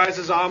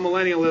characterizes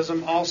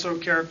amillennialism, also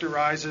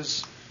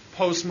characterizes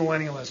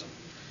postmillennialism.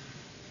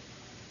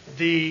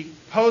 The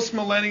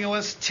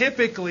postmillennialist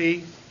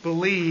typically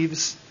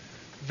believes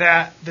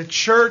that the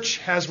church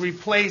has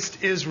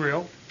replaced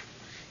Israel,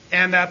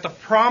 and that the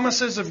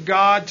promises of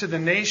God to the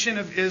nation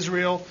of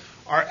Israel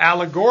are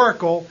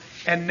allegorical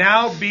and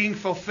now being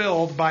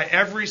fulfilled by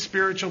every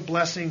spiritual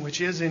blessing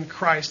which is in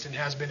Christ and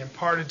has been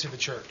imparted to the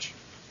church.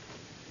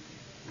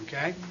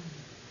 Okay?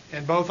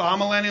 And both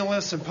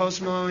amillennialists and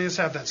postmillennialists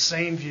have that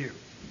same view.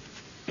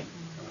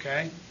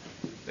 Okay?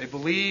 They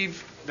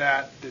believe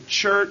that the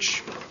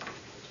church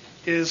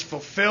is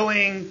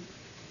fulfilling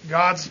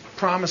God's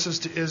promises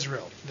to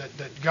Israel.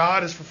 That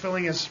God is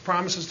fulfilling His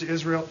promises to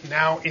Israel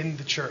now in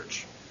the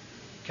church.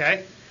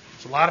 Okay?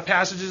 There's a lot of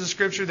passages of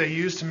Scripture they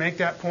use to make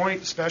that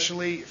point,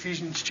 especially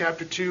Ephesians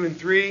chapter 2 and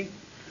 3,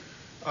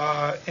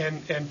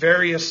 and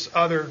various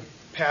other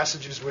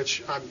passages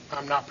which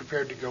I'm not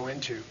prepared to go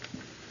into.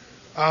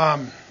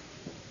 But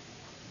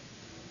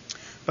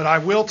I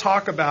will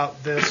talk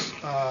about this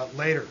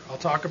later. I'll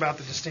talk about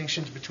the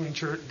distinctions between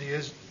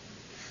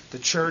the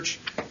church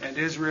and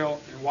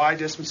Israel, and why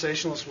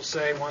dispensationalists will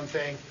say one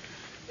thing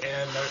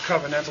and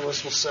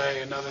covenantalists will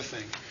say another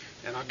thing.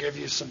 And I'll give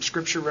you some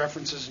scripture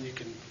references, and you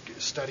can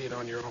study it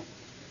on your own.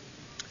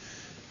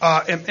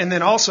 And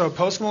then also,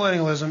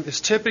 postmillennialism is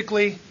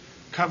typically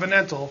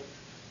covenantal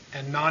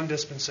and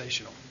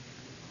non-dispensational.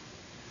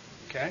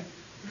 Okay?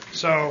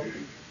 So,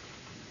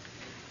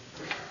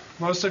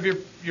 most of your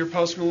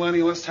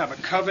postmillennialists have a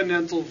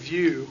covenantal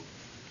view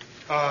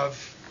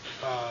of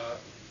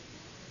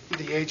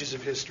the ages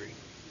of history.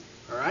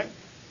 All right?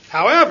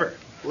 However,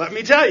 let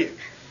me tell you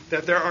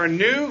that there are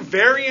new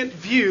variant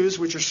views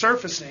which are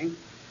surfacing,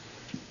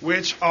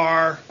 which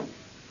are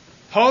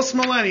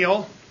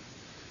postmillennial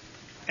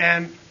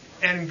and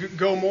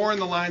go more in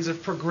the lines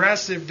of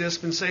progressive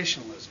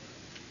dispensationalism.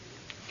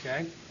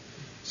 Okay?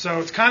 So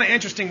it's kind of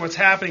interesting what's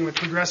happening with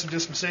progressive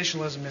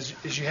dispensationalism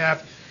is you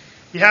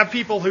have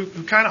people who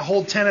kind of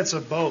hold tenets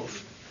of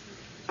both,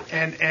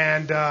 and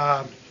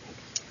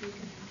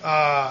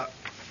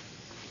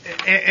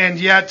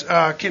yet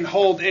can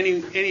hold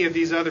any of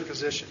these other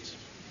positions.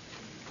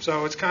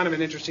 So it's kind of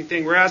an interesting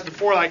thing. Whereas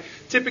before, like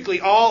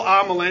typically all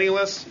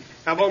amillennialists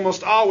have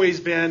almost always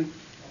been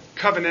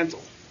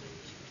covenantal.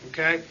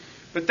 Okay?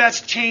 But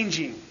that's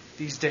changing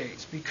these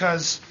days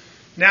because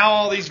now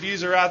all these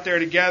views are out there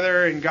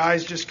together and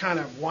guys just kind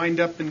of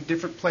wind up in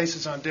different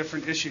places on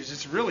different issues.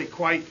 It's really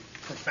quite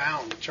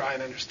profound to try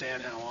and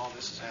understand how all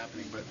this is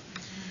happening.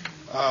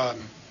 But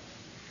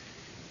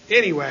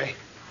anyway,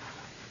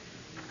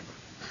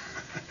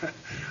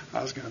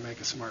 I was going to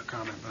make a smart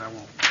comment, but I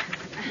won't.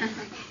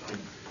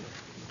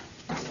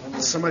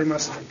 Somebody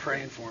must have been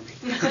praying for me.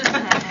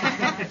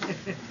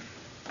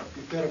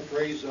 You've got a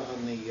phrase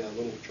on the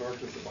little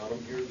chart at the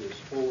bottom here, this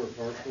full or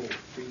partial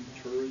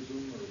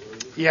preterism, or what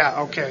is it?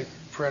 Yeah, okay.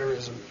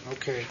 Preterism.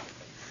 Okay.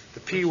 The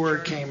P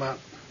word came up.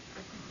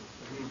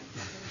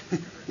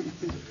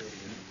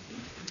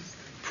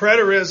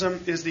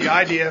 Preterism is the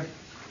idea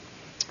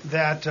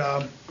that,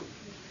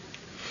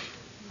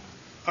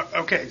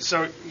 okay,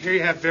 so here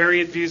you have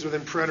variant views within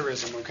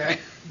preterism, okay?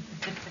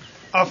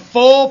 A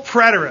full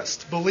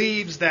preterist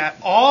believes that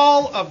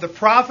all of the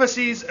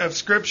prophecies of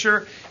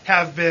Scripture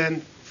have been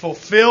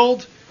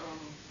fulfilled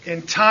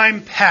in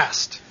time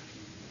past,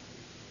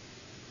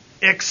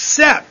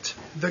 except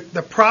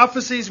the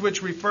prophecies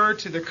which refer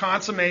to the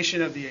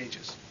consummation of the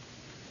ages,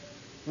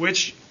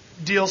 which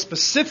deal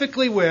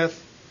specifically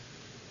with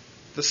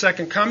the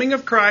second coming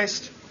of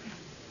Christ,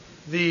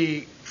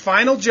 the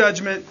final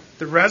judgment,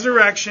 the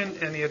resurrection,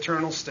 and the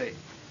eternal state.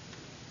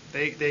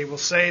 They will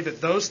say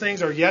that those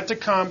things are yet to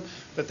come,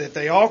 but that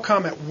they all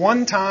come at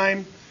one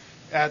time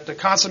at the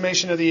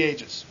consummation of the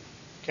ages.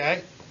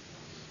 Okay?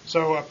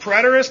 So a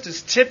preterist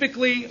is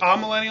typically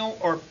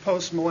amillennial or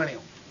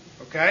post-millennial.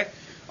 Okay?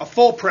 A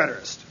full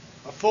preterist.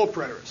 A full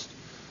preterist.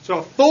 So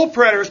a full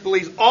preterist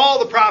believes all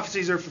the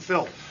prophecies are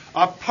fulfilled.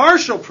 A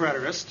partial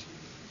preterist,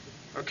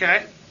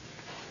 okay,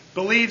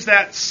 believes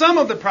that some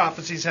of the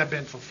prophecies have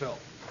been fulfilled.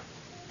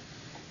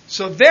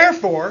 So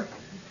therefore,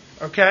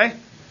 okay,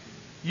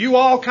 you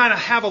all kind of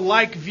have a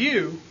like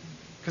view,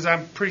 because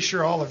I'm pretty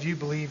sure all of you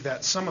believe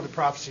that some of the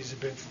prophecies have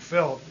been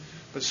fulfilled,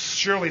 but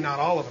surely not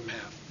all of them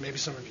have. Maybe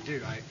some of you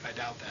do. I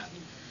doubt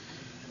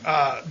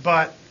that.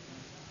 But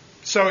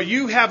so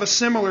you have a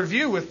similar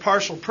view with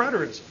partial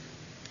preterism.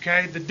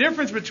 Okay? The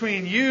difference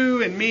between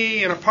you and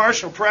me and a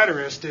partial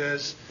preterist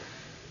is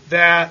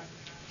that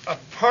a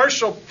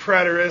partial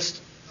preterist,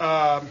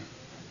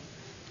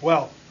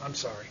 well, I'm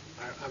sorry.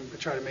 I'm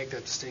trying to make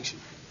that distinction.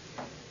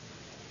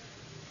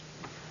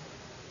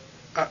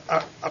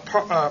 A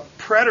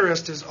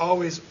preterist is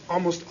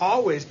almost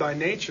always by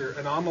nature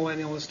an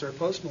amillennialist or a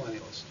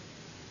postmillennialist.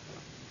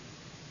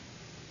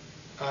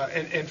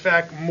 In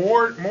fact,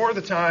 more of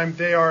the time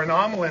they are an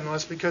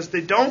amillennialist because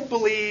they don't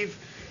believe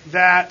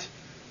that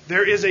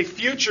there is a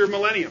future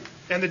millennium.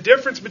 And the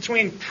difference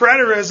between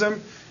preterism,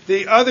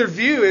 the other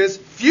view is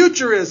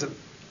futurism,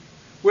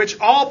 which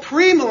all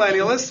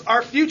premillennialists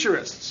are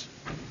futurists.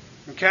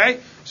 Okay?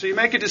 So you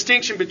make a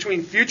distinction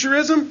between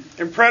futurism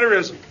and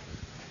preterism.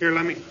 Here,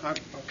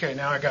 okay,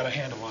 now I got a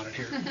handle on it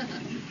here.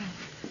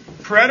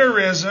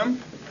 Preterism,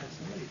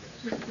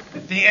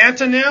 the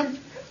antonym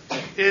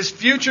is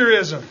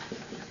futurism.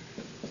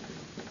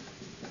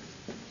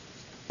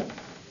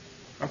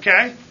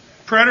 Okay?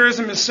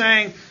 Preterism is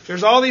saying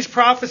there's all these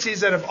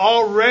prophecies that have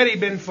already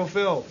been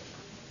fulfilled.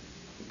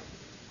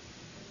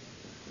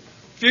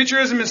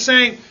 Futurism is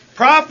saying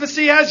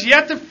prophecy has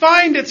yet to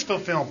find its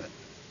fulfillment.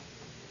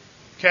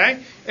 Okay?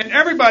 And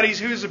everybody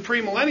who's a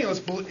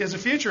premillennialist is a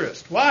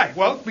futurist. Why?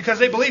 Well, because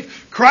they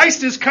believe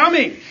Christ is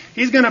coming.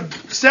 He's going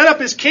to set up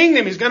his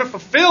kingdom. He's going to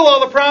fulfill all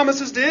the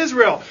promises to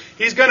Israel.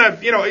 He's going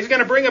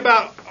to bring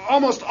about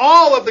almost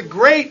all of the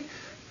great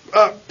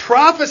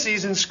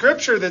prophecies in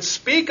Scripture that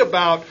speak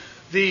about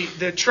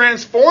the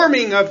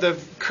transforming of the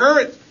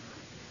current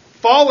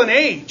fallen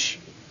age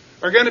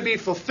are going to be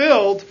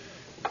fulfilled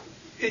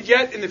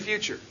yet in the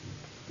future.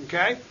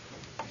 Okay?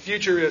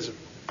 Futurism.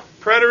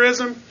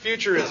 Preterism,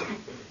 futurism.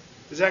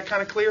 Is that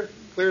kind of clear?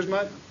 Clear as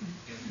mud?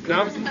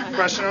 No?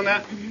 Question on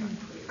that?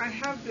 I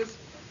have this,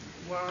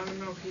 well, I don't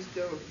know if he's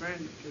still a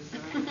friend because I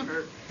haven't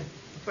heard.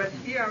 But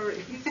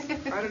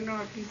I don't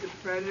know if he's a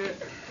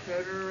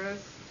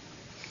preterist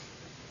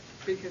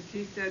because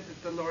he said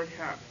that the Lord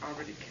had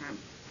already come.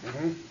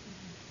 Mm-hmm.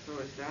 So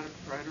is that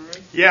a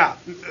preterist? Yeah.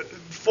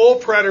 Full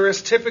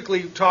preterists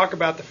typically talk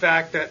about the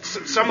fact that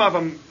some of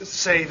them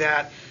say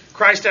that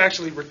Christ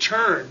actually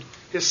returned.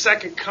 His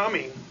second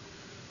coming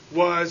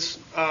was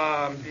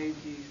AD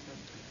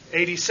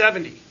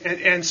 70.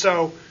 And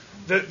so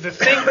the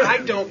thing I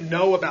don't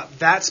know about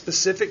that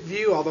specific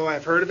view, although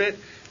I've heard of it,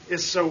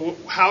 is so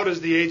how does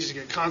the ages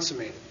get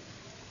consummated?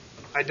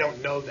 I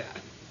don't know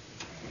that.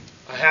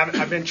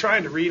 I've been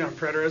trying to read on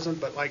preterism,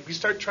 but like you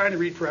start trying to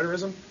read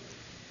preterism,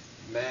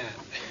 man,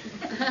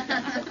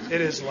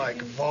 it is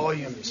like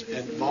volumes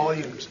and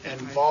volumes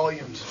and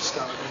volumes of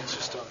stuff. It's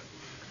just a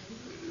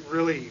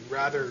really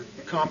rather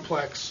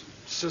complex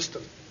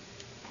system.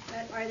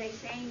 But are they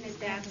saying that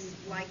that's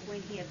like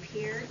when he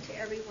appeared to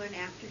everyone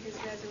after his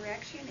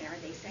resurrection? Are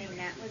they saying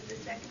that was the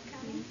second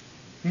coming?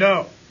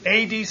 No,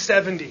 AD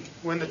 70,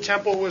 when the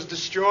temple was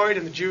destroyed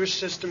and the Jewish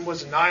system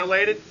was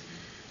annihilated,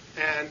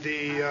 and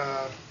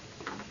the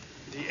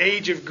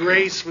age of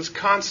grace was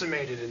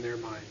consummated in their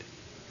mind.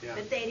 Yeah.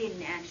 But they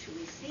didn't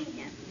actually see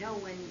him. No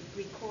one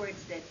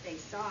records that they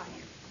saw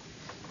him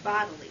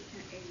bodily.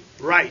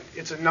 Right.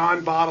 It's a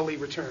non-bodily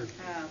return.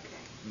 Oh,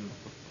 okay.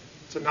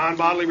 It's a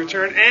non-bodily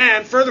return.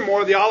 And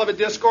furthermore, the Olivet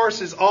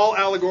Discourse is all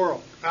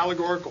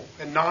allegorical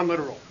and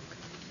non-literal.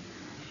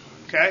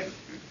 Okay?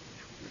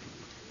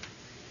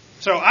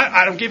 So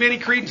I don't give any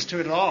credence to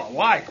it at all.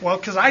 Why? Well,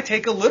 because I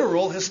take a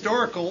literal,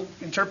 historical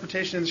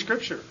interpretation of the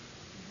Scripture.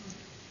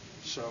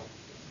 So,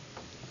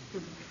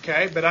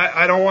 okay, but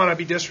I don't want to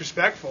be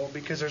disrespectful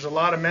because there's a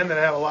lot of men that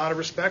I have a lot of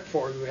respect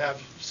for who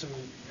have some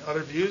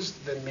other views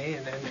than me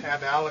and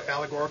have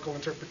allegorical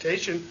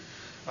interpretation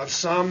of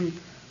some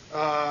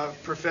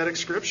prophetic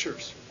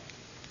scriptures.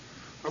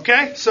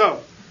 Okay,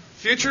 so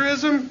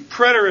futurism,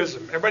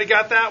 preterism. Everybody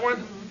got that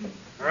one?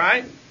 All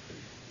right?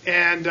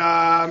 And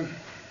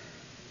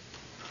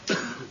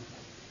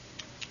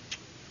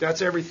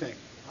that's everything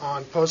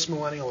on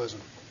postmillennialism.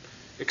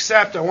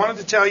 Except I wanted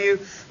to tell you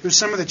who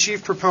some of the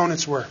chief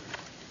proponents were.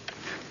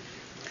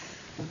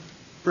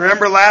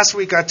 Remember last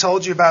week I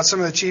told you about some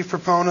of the chief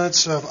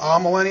proponents of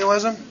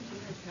amillennialism?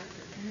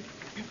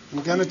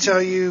 I'm going to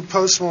tell you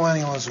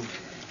postmillennialism.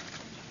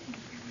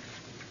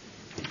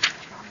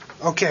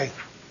 Okay.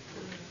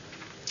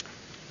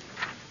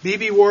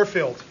 B.B.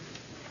 Warfield.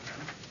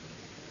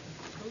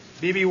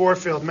 B.B.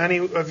 Warfield, many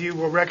of you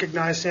will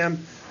recognize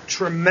him.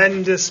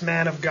 Tremendous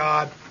man of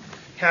God.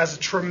 Has a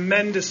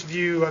tremendous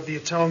view of the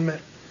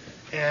atonement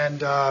and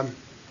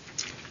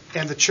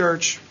the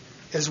church,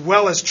 as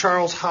well as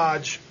Charles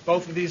Hodge.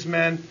 Both of these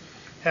men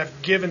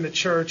have given the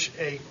church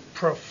a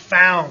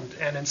profound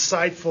and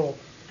insightful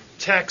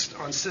text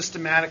on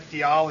systematic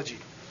theology.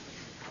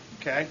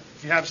 Okay?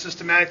 If you have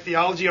systematic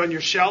theology on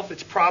your shelf,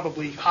 it's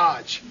probably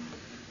Hodge.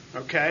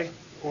 Okay?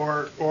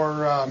 Or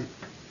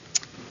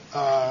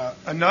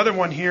another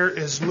one here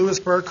is Louis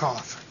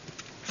Berkhoff,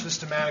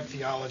 systematic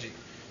theology.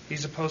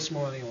 He's a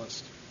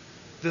postmillennialist.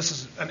 This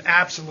is an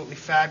absolutely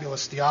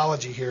fabulous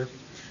theology here.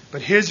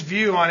 But his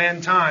view on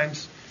end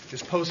times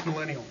is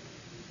postmillennial.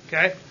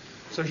 Okay?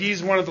 So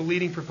he's one of the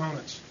leading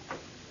proponents.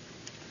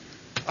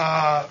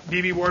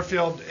 B.B.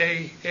 Warfield,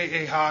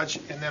 A. Hodge,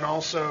 and then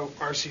also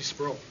R.C.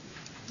 Sproul.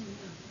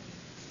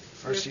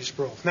 R.C.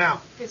 Sproul.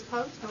 Now, Is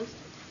Post?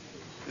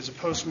 is a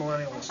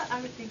postmillennialist.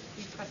 I would think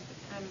he's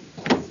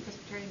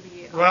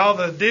Presbyterian. Well,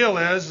 the deal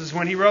is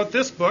when he wrote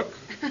this book,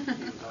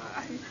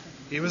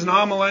 he was an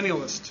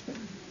amillennialist.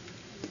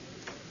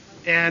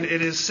 And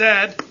it is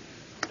said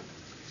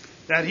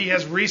that he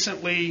has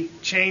recently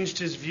changed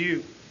his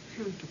view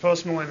to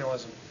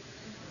postmillennialism.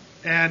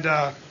 And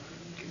I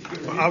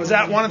was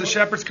at one of the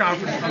Shepherds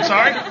Conferences. I'm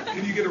sorry?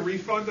 Can you get a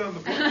refund on the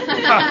book?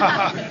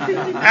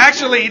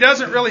 Actually, he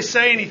doesn't really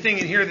say anything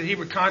in here that he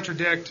would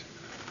contradict,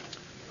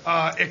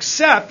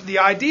 except the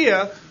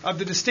idea of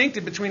the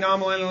distinctive between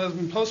amillennialism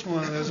and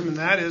postmillennialism, and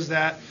that is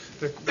that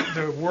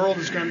the world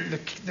is going to,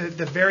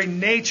 the very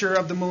nature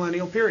of the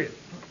millennial period,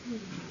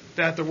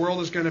 that the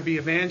world is going to be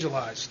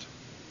evangelized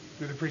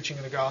through the preaching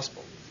of the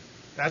gospel.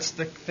 That's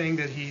the thing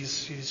that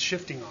he's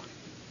shifting on.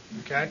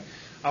 Okay?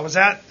 I was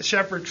at the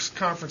Shepherds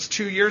Conference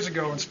 2 years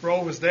ago, and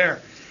Sproul was there.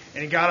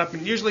 And he got up,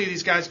 and usually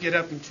these guys get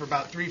up, and for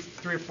about 3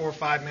 or 4 or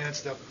 5 minutes,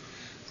 they'll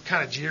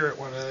kind of jeer at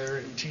one another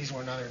and tease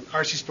one another. And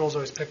R.C. Sproul's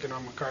always picking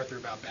on MacArthur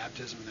about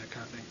baptism and that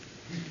kind of thing.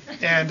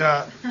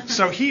 And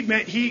so he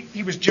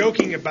was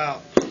joking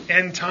about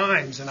end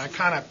times, and I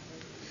kind of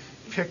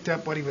picked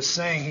up what he was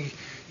saying.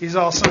 He's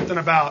all something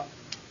about,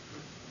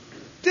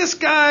 this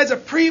guy's a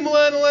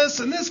premillennialist,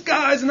 and this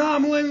guy's an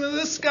amillennialist,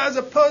 this guy's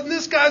a post, and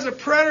this guy's a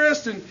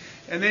preterist, and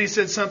then he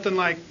said something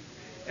like,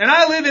 and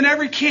I live in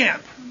every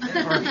camp,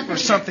 or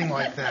something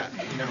like that.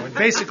 You know, and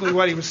basically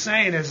what he was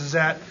saying is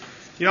that,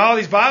 you know, all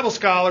these Bible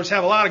scholars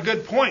have a lot of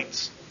good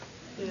points.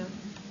 Yeah.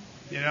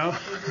 You know,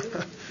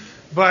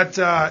 but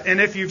and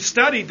if you've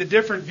studied the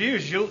different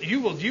views,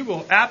 you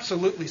will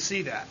absolutely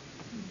see that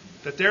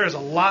there is a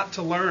lot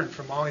to learn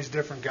from all these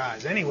different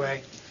guys.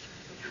 Anyway,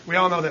 we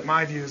all know that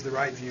my view is the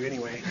right view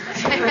anyway.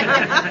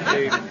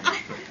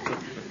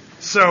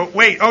 So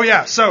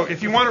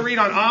if you want to read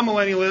on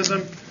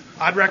amillennialism,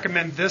 I'd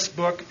recommend this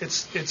book.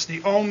 It's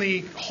the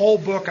only whole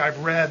book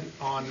I've read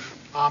on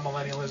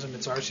amillennialism.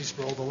 It's R.C.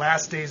 Sproul, The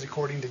Last Days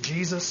According to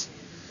Jesus.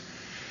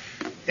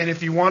 And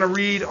if you want to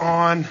read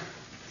on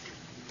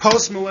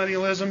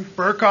postmillennialism,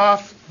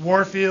 Berkhoff,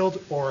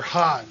 Warfield, or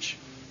Hodge.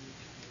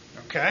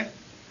 Okay?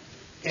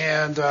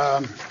 And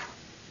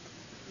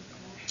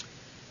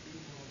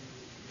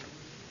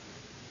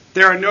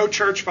there are no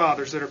church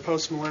fathers that are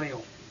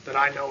postmillennial that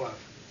I know of.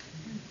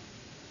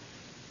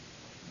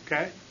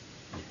 Okay?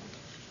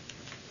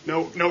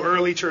 No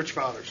early church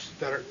fathers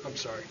that are,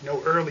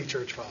 no early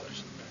church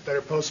fathers that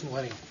are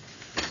postmillennial.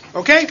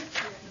 Okay?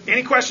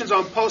 Any questions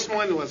on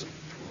postmillennialism?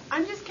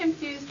 I'm just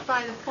confused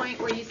by the point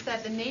where you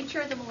said the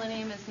nature of the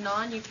millennium is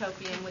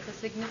non-utopian with a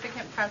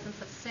significant presence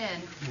of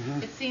sin.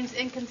 Mm-hmm. It seems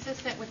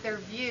inconsistent with their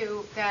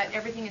view that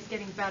everything is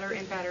getting better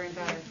and better and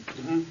better.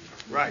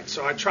 Mm-hmm. Right.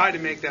 So I tried to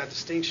make that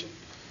distinction.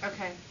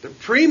 Okay. The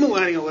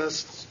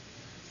premillennialists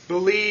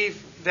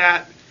believe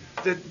that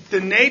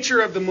the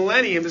nature of the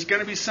millennium is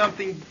going to be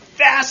something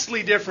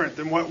vastly different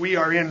than what we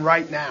are in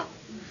right now.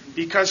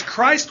 Because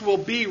Christ will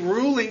be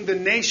ruling the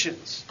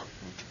nations.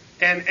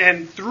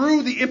 And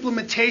through the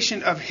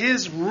implementation of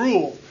His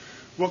rule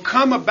will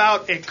come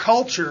about a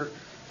culture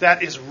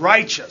that is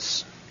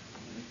righteous.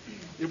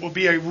 It will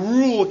be a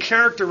rule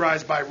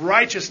characterized by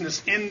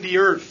righteousness in the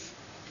earth.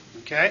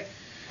 Okay?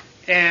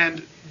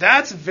 And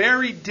that's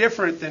very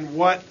different than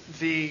what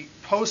the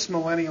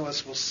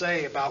postmillennialists will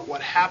say about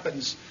what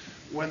happens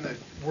when the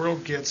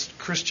world gets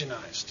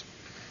Christianized.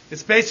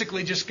 It's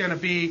basically just going to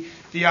be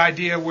the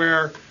idea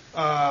where,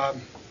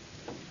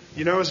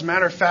 as a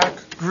matter of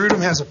fact,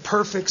 Grudem has a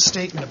perfect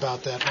statement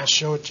about that, and I'll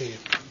show it to you.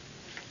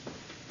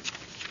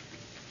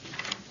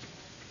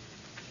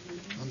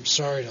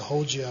 sorry to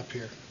hold you up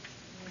here.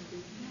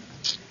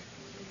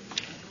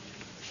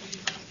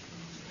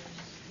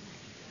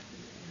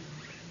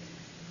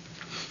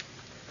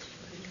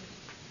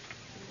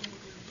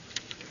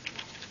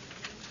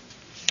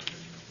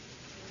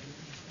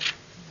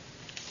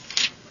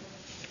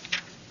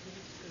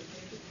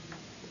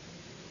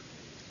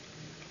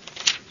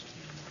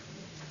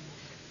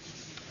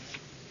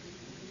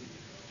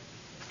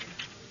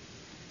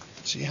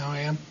 See how I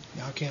am?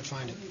 Now I can't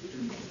find it.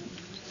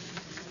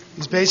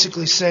 He's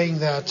basically saying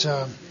that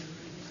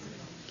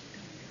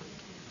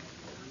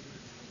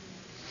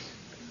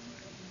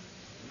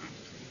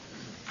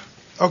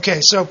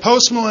okay, so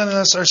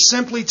post-millennialists are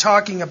simply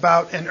talking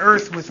about an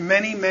earth with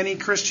many, many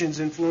Christians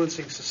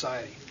influencing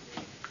society.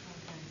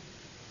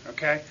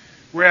 Okay?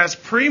 Whereas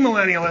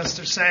premillennialists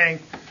are saying,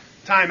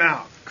 time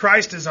out.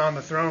 Christ is on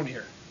the throne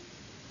here.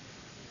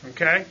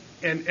 Okay?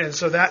 And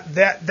so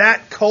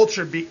that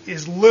culture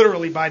is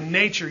literally by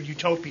nature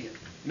utopian.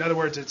 In other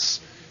words,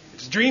 it's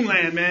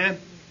dreamland, man.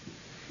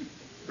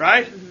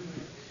 Right?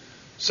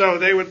 So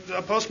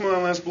a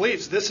postmillennialist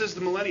believes this is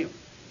the millennium.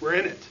 We're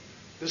in it.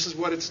 This is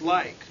what it's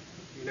like.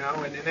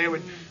 And they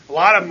would, a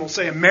lot of them will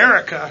say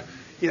America,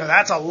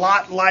 that's a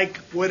lot like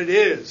what it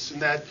is,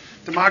 and that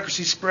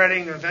democracy's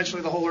spreading, and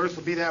eventually the whole earth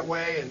will be that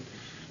way,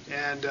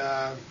 and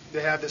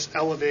they have this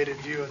elevated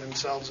view of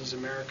themselves as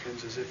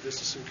Americans, as if this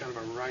is some kind of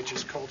a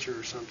righteous culture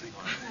or something.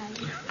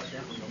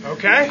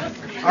 Okay?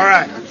 All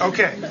right.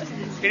 Okay.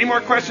 Any more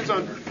questions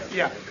on?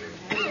 Yeah.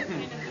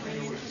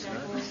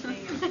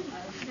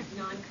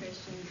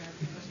 Non-Christians or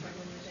people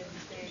struggling with it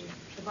and saying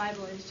the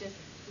Bible is just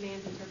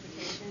man's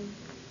interpretation,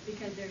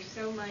 because there's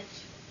so much.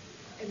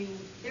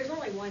 There's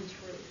only one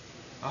truth.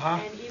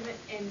 Uh-huh.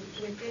 And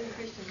within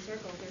Christian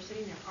circles, they're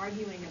sitting there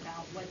arguing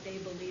about what they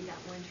believe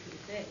that one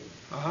truth is.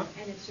 Uh-huh.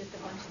 And it's just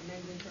a bunch of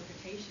men's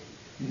interpretation.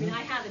 Mm-hmm.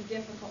 I have a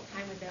difficult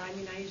time with it. I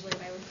usually,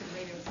 if I listen to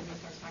radio, somebody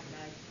starts talking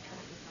about it, I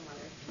cut it to some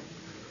other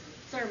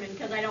sermon,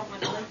 because I don't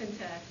want to listen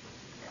to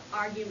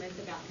arguments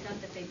about stuff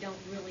that they don't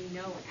really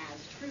know as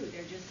true.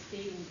 They're just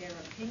stating their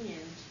opinion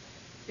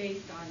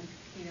based on,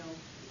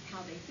 how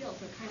they feel.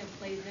 So it kind of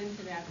plays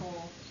into that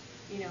whole,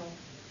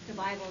 the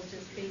Bible is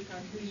just based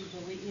on who you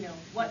believe,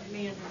 what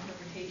man's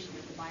interpretation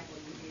of the Bible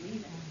you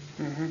believe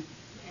in. Mm-hmm.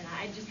 And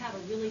I just have a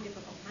really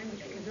difficult time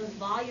with it, because those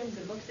volumes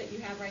of books that you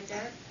have right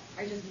there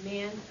are just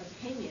man's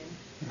opinion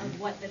of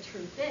what the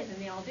truth is, and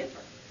they all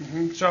differ.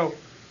 Mm-hmm. So,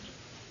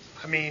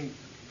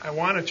 I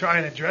want to try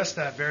and address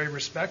that very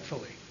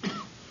respectfully.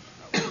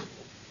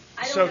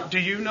 I don't know. Do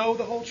you know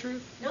the whole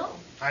truth? No.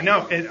 I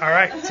know. All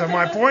right. So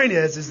my point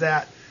is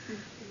that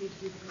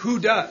who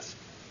does?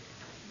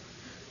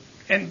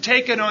 And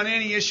take it on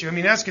any issue.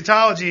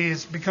 Eschatology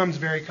becomes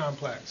very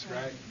complex,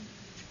 right?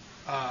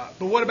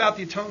 But what about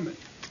the atonement?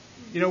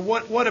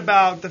 What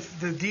about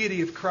the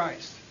deity of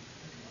Christ?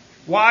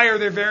 Why are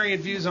there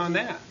variant views on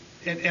that?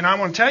 And I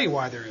want to tell you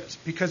why there is.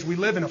 Because we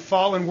live in a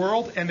fallen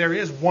world, and there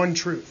is one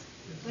truth.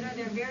 But are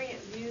there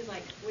variant views,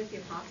 like with the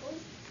apostles?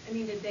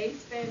 Did they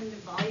spend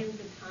volumes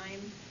of time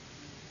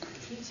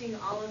teaching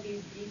all of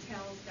these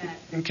details that...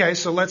 Okay,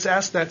 so let's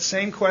ask that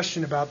same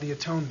question about the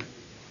atonement.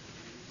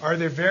 Are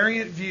there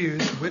variant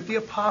views with the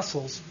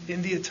apostles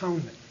in the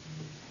atonement?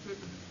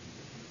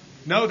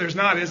 No, there's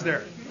not, is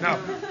there? No.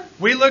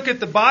 We look at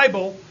the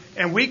Bible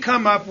and we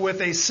come up with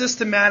a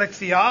systematic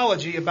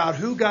theology about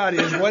who God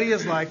is, what He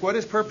is like, what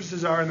His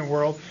purposes are in the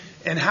world,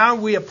 and how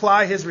we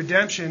apply His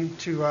redemption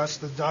to us,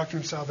 the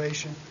doctrine of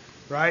salvation,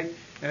 right?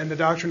 And the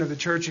doctrine of the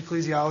church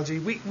ecclesiology.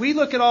 We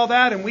look at all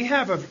that and we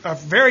have a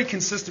very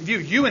consistent view.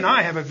 You and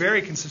I have a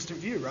very consistent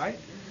view, right?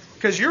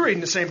 Because you're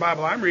reading the same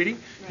Bible I'm reading.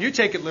 Right. You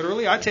take it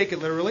literally. I take it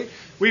literally.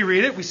 We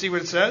read it. We see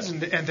what it says.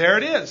 And there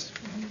it is.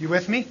 You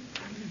with me?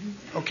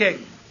 Okay.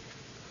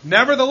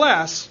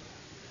 Nevertheless,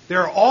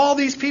 there are all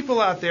these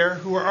people out there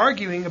who are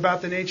arguing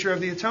about the nature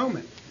of the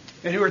atonement.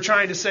 And who are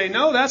trying to say,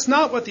 no, that's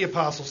not what the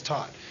apostles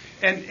taught.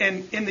 And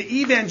in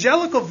the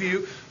evangelical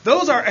view,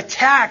 those are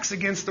attacks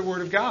against the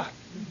Word of God.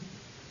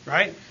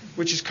 Right?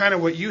 Which is kind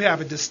of what you have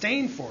a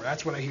disdain for.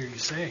 That's what I hear you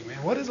saying,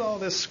 man. What is all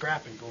this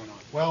scrapping going on?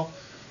 Well,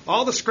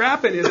 all the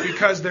scrapping is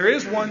because there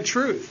is one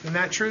truth, and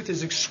that truth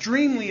is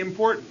extremely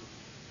important.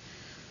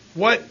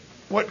 What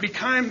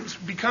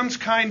becomes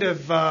kind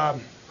of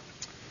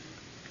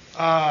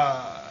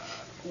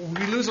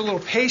we lose a little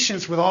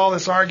patience with all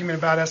this argument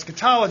about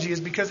eschatology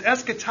is because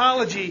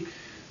eschatology,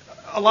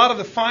 a lot of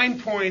the fine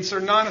points are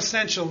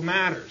non-essential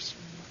matters.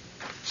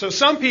 So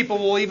some people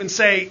will even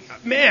say,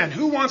 man,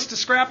 who wants to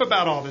scrap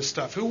about all this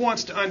stuff? Who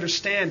wants to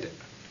understand it?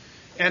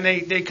 And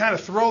they kind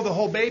of throw the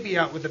whole baby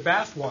out with the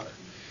bathwater.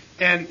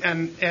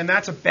 And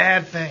that's a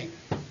bad thing.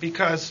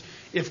 Because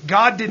if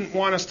God didn't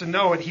want us to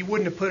know it, He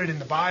wouldn't have put it in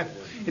the Bible.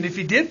 And if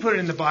He did put it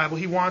in the Bible,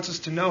 He wants us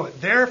to know it.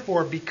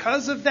 Therefore,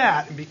 because of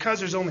that, and because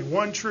there's only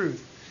one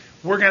truth,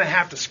 we're going to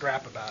have to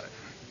scrap about it.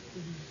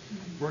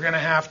 We're going to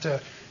have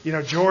to,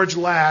 George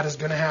Ladd is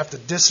going to have to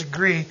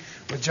disagree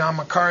with John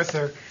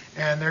MacArthur,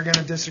 and they're going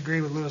to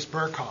disagree with Louis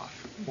Berkhoff.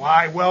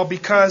 Why? Well,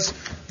 because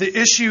the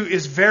issue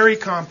is very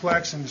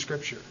complex in the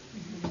Scripture.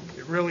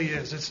 It really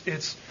is.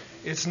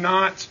 It's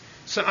not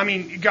So, I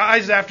mean,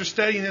 guys, after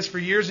studying this for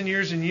years and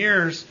years and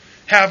years,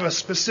 have a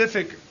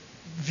specific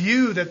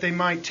view that they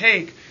might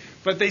take,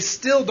 but they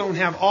still don't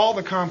have all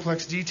the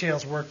complex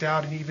details worked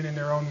out, and even in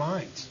their own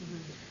minds.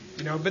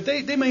 You know, but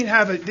they may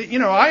have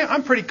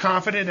I'm pretty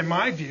confident in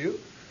my view,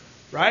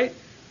 right?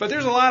 But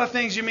there's a lot of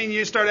things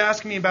you start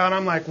asking me about.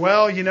 I'm like,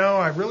 well,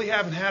 I really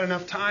haven't had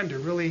enough time to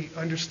really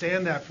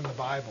understand that from the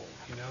Bible,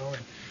 and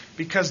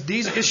because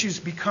these issues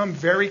become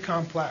very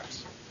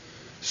complex.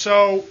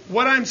 So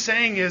what I'm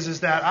saying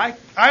is that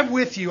I'm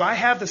with you. I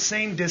have the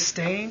same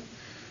disdain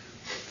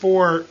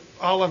for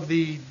all of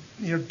the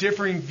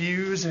differing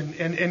views,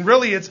 and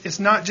really it's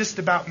not just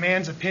about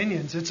man's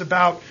opinions. It's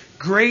about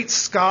great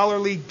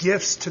scholarly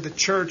gifts to the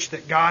church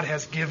that God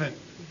has given,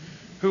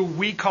 who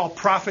we call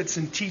prophets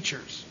and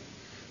teachers.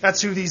 That's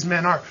who these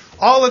men are.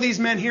 All of these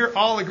men here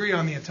all agree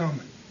on the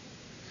atonement.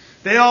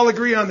 They all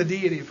agree on the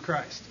deity of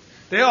Christ.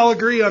 They all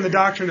agree on the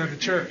doctrine of the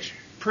church,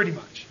 pretty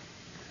much.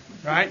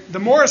 Right? The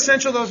more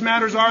essential those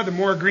matters are, the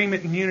more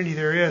agreement and unity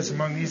there is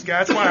among these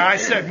guys. That's why I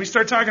said, when we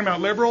start talking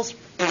about liberals,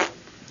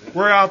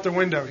 we're out the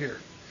window here.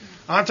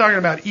 I'm talking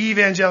about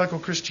evangelical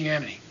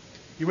Christianity.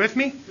 You with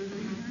me?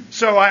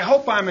 So I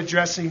hope I'm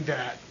addressing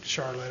that,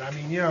 Charlotte. I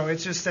mean,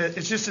 it's just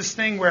this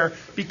thing where,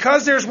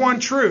 because there's one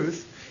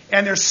truth,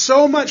 and there's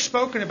so much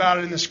spoken about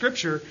it in the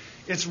Scripture,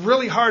 it's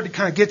really hard to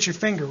kind of get your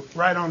finger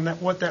right on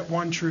what that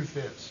one truth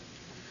is.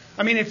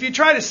 I mean, if you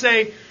try to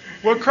say,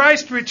 will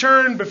Christ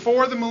return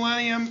before the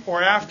millennium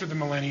or after the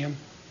millennium,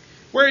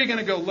 where are you going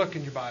to go look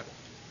in your Bible?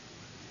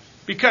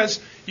 Because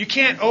you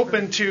can't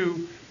open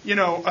to,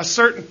 a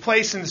certain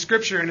place in the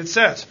Scripture and it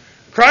says,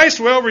 Christ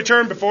will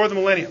return before the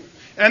millennium.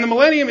 And the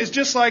millennium is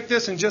just like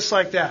this and just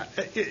like that.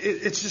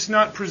 It's just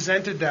not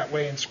presented that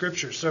way in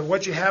Scripture. So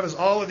what you have is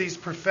all of these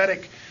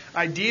prophetic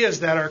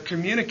ideas that are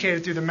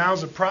communicated through the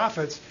mouths of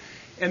prophets,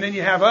 and then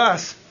you have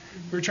us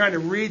who are trying to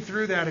read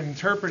through that and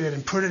interpret it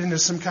and put it into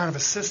some kind of a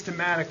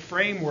systematic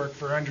framework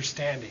for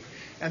understanding.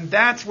 And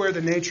that's where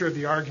the nature of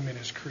the argument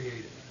is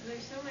created.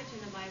 There's so much in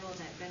the Bible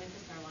that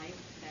benefits our life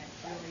that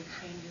really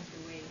changes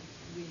the way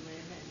we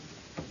live, and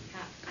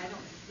I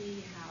don't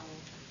see how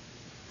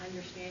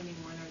understanding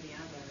one or the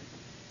other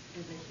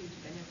is a huge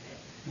benefit.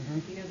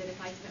 Mm-hmm. That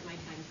if I spent my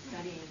time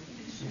studying,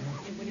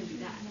 it wouldn't be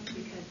that,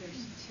 because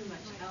there's too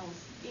much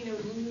else.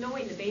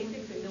 Knowing the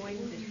basics and knowing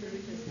the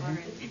truth as far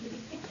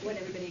as what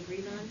everybody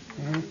agrees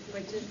on,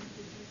 but just,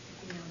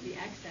 the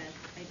excess,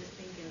 I just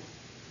think is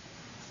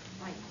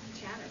like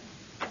chatter.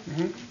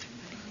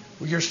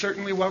 Well, you're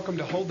certainly welcome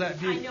to hold that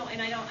view. I know, and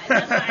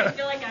that's why I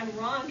feel like I'm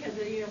wrong, because,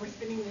 we're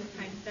spending this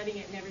time studying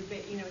it and every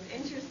bit, it's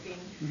interesting.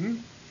 Mm-hmm.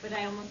 But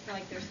I almost feel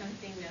like there's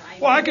something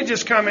that I could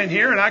just come in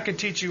here and I could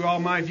teach you all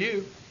my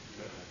view.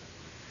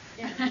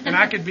 Yeah. And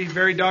I could be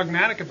very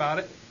dogmatic about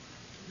it.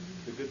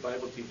 The good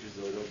Bible teachers,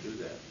 though, don't do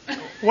that.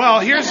 Well,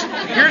 here's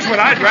what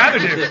I'd rather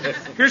do.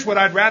 Here's what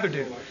I'd rather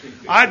do.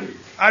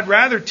 I'd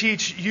rather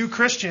teach you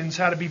Christians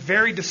how to be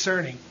very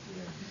discerning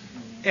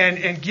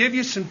and give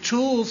you some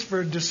tools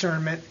for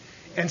discernment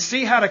and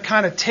see how to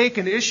kind of take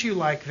an issue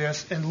like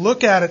this and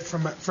look at it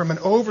from an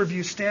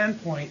overview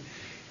standpoint,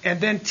 and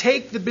then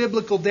take the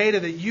biblical data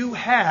that you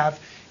have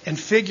and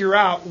figure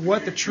out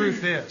what the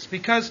truth is.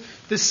 Because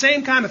the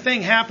same kind of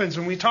thing happens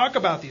when we talk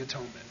about the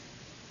atonement,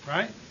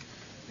 right?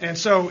 And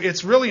so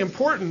it's really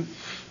important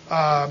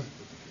that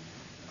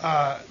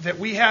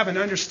we have an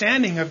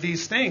understanding of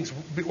these things.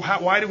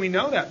 Why do we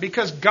know that?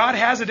 Because God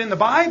has it in the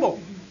Bible.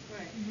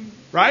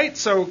 Right?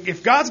 So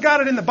if God's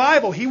got it in the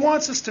Bible, He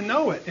wants us to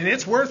know it. And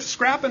it's worth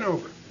scrapping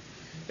over.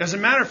 As a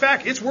matter of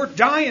fact, it's worth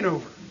dying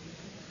over.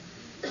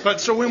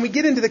 But so when we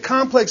get into the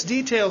complex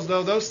details,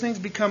 though, those things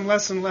become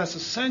less and less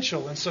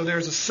essential. And so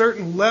there's a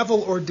certain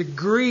level or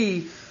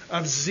degree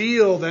of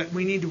zeal that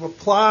we need to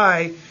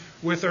apply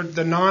with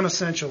the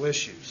non-essential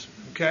issues.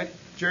 Okay?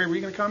 Jerry, were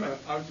you going to comment?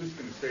 I was just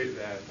going to say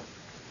that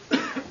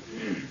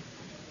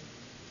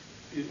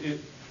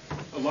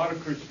a lot of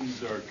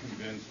Christians are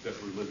convinced that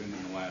we're living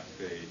in the last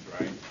days,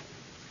 right?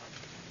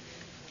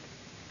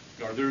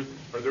 Are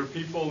there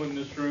people in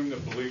this room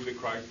that believe that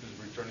Christ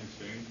is returning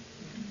soon?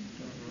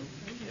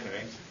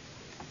 Okay.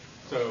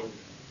 So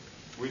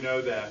we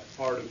know that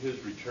part of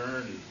His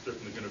return is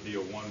certainly going to be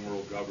a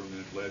one-world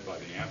government led by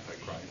the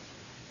Antichrist.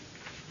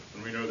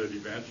 And we know that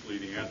eventually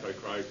the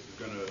Antichrist is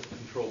going to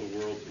control the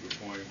world to the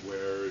point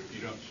where if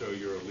you don't show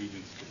your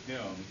allegiance to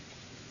him,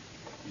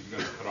 he's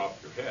going to cut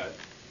off your head.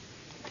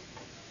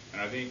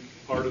 And I think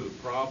part of the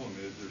problem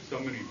is there's so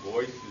many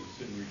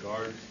voices in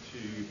regards to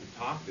the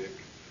topic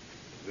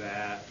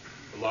that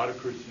a lot of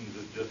Christians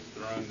have just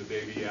thrown the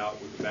baby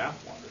out with the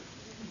bathwater.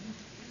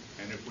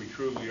 And if we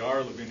truly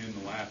are living in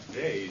the last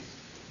days,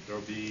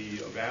 there'll be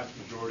a vast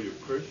majority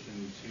of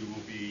Christians who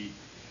will be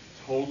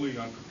totally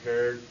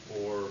unprepared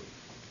for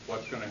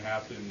what's going to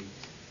happen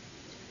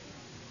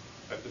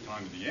at the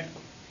time of the end.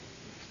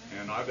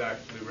 And I've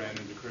actually ran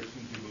into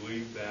Christians who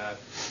believe that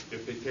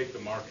if they take the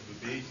mark of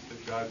the beast,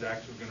 that God's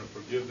actually going to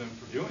forgive them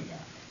for doing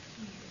that.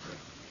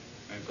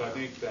 And so I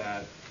think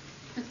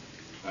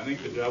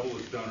the devil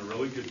has done a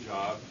really good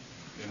job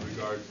in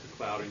regards to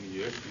clouding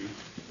the issue,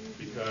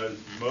 because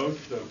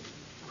most of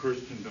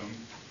Christendom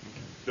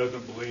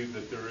doesn't believe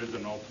that there is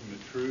an ultimate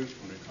truth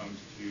when it comes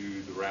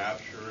to the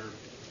rapture,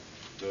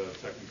 the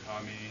second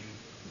coming,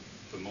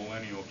 the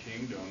millennial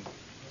kingdom,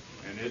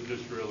 and it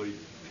just really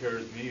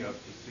tears me up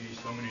to see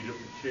so many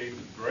different shades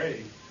of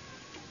gray,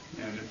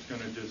 and it's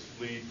going to just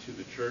lead to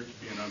the church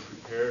being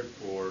unprepared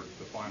for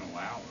the final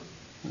hour.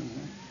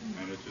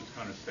 And it's just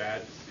kind of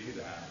sad to see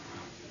that.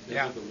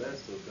 Yeah.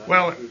 Nevertheless, though,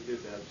 God's truth is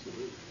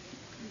absolute.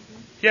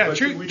 Yeah,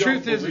 but we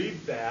don't truth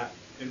believe that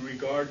in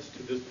regards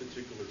to this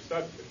particular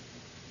subject.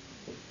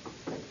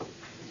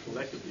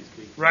 Collectively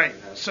speaking. Right.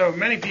 So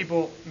many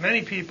people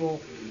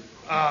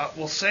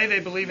will say they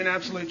believe in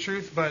absolute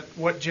truth, but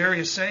what Jerry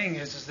is saying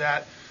is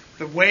that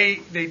the way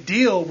they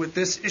deal with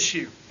this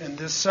issue and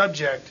this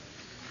subject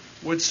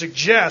would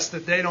suggest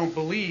that they don't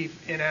believe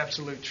in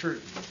absolute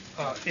truth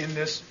in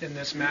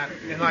this matter.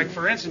 And like,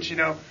 for instance,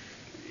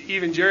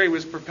 even Jerry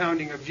was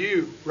propounding a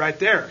view right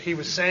there. He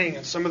was saying,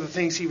 and some of the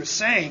things he was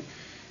saying,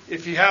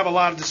 if you have a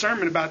lot of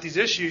discernment about these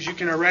issues, you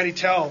can already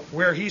tell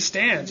where he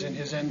stands in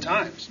his end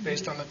times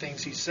based on the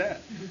things he said.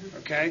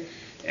 Okay?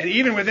 And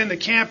even within the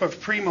camp of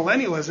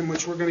premillennialism,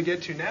 which we're going to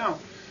get to now,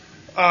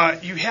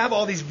 you have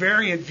all these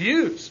variant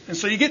views. And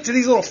so you get to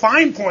these little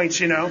fine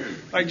points,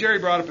 like Jerry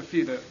brought up a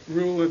few, the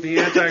rule of the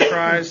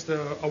Antichrist,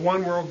 a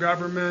one-world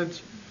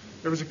government.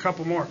 There was a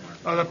couple more.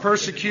 The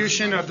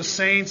persecution of the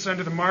saints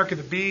under the mark of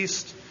the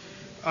beast.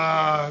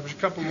 There's a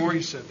couple more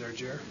you said there,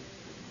 Jerry.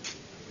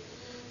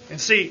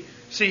 And see,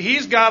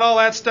 he's got all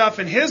that stuff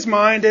in his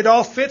mind. It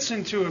all fits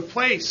into a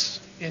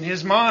place in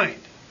his mind.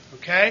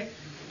 Okay?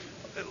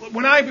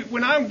 When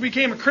I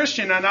became a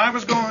Christian and I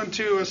was going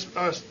to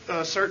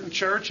a certain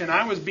church and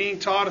I was being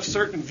taught a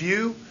certain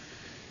view,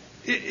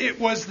 it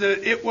was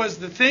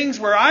the things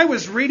where I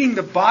was reading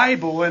the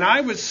Bible and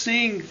I was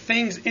seeing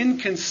things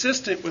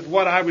inconsistent with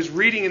what I was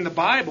reading in the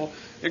Bible.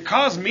 It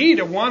caused me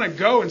to want to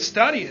go and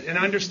study it and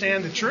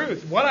understand the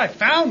truth. What I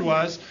found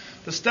was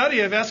the study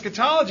of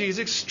eschatology is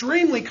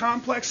extremely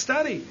complex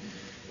study.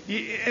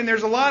 And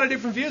there's a lot of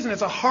different views, and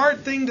it's a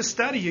hard thing to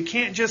study. You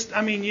can't just,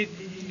 you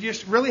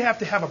just really have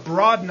to have a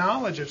broad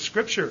knowledge of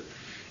Scripture.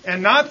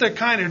 And not the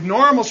kind of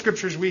normal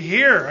Scriptures we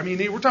hear.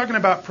 We're talking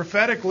about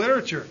prophetic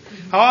literature.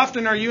 How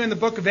often are you in the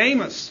book of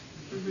Amos?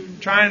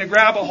 Trying to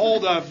grab a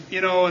hold of,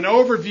 an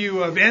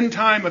overview of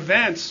end-time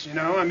events,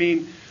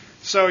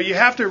 So you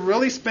have to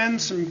really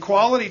spend some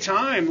quality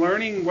time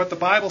learning what the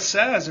Bible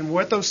says and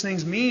what those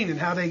things mean and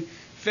how they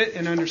fit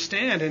and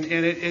understand.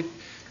 And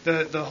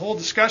the whole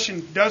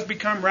discussion does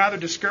become rather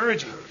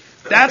discouraging.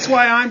 That's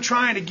why I'm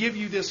trying to give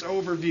you this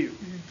overview.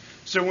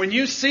 So when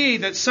you see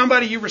that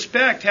somebody you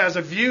respect has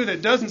a view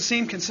that doesn't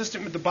seem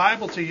consistent with the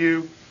Bible to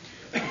you,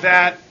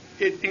 that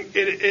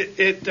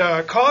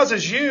it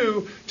causes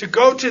you to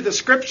go to the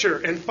Scripture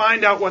and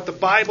find out what the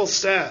Bible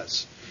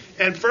says.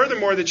 And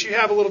furthermore, that you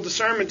have a little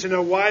discernment to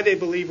know why they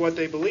believe what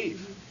they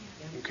believe.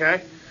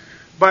 Okay?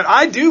 But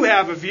I do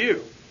have a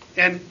view.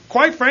 And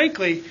quite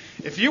frankly,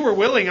 if you were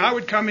willing, I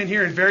would come in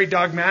here and very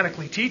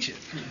dogmatically teach it.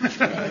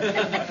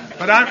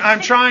 But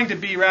I'm trying to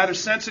be rather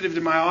sensitive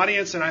to my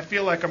audience, and I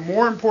feel like a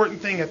more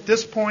important thing at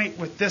this point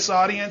with this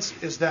audience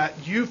is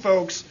that you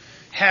folks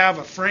have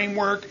a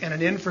framework and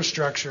an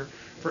infrastructure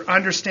for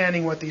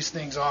understanding what these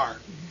things are.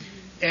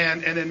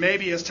 And then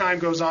maybe as time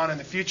goes on in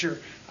the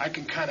future, I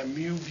can kind of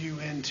move you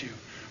into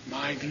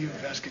my view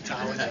of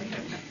eschatology.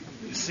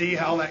 You see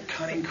how that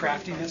cunning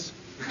craftiness?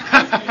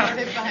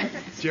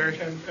 Jerry?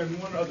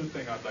 And one other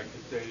thing I'd like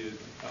to say is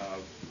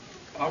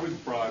I was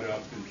brought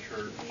up in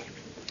church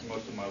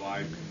most of my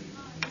life.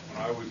 And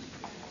when I was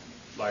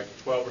like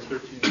 12 or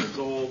 13 years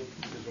old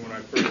is when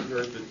I first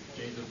heard that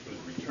Jesus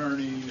was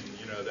returning. And,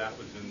 that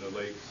was in the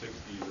late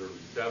 60s, early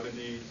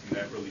 70s. And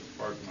that really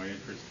sparked my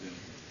interest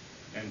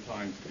in end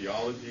times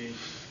theology.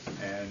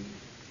 And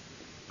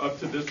up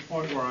to this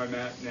point where I'm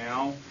at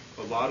now,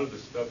 a lot of the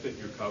stuff that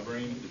you're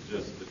covering is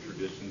just the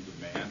traditions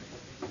of man.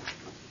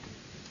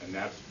 And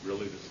that's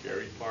really the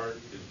scary part,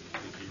 is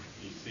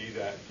you see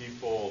that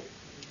people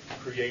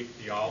create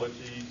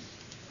theologies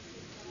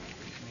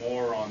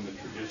more on the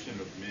tradition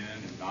of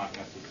men and not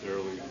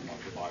necessarily on what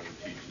the Bible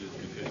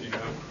teaches.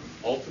 Because,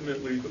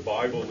 ultimately the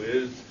Bible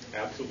is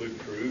absolute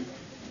truth.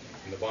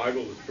 And the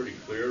Bible is pretty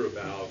clear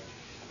about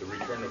the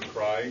return of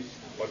Christ,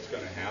 what's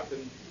going to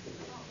happen.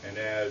 And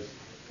as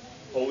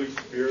Holy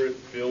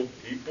Spirit-filled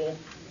people,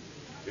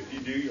 if you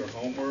do your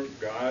homework,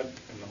 God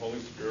and the Holy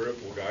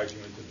Spirit will guide you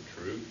into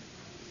the truth.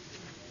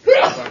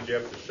 Sometimes you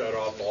have to shut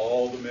off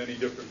all the many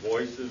different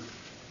voices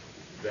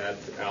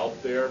that's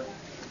out there,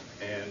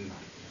 and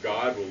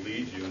God will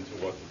lead you into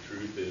what the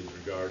truth is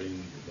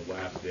regarding the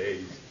last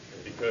days,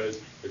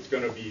 because it's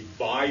going to be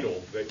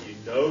vital that you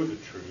know the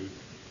truth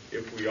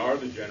if we are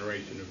the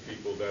generation of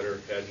people that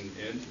are heading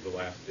into the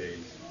last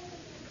days.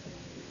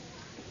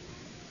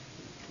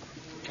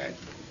 Okay.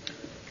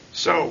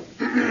 So,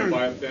 if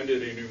I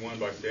offended anyone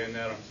by saying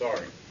that, I'm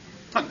sorry.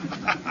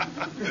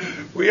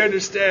 We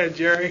understand,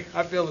 Jerry.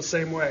 I feel the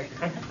same way.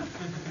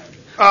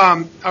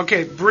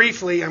 Okay,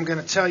 briefly, I'm going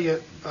to tell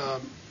you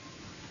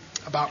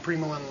about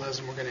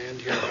premillennialism. We're going to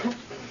end here.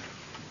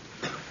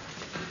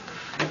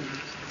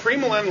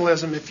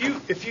 Premillennialism,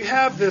 if you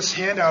have this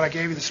handout I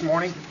gave you this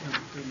morning,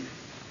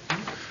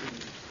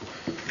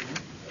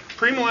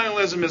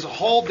 premillennialism is a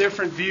whole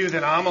different view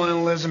than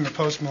amillennialism and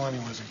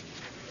post-millennialism,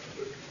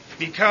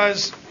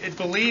 because it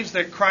believes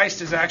that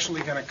Christ is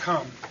actually going to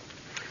come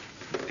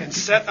and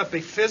set up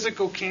a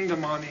physical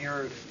kingdom on the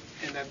earth,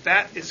 and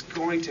that is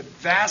going to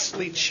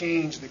vastly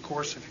change the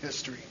course of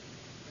history.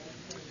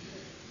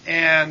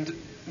 And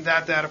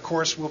that of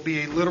course, will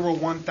be a literal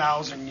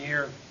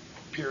 1,000-year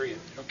period.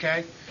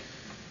 Okay?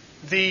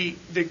 The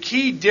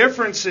key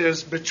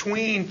differences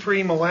between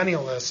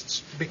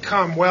premillennialists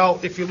become, well,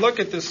 if you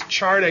look at this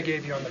chart I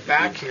gave you on the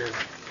back here,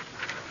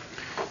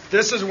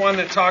 this is one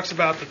that talks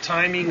about the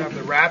timing of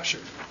the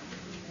rapture.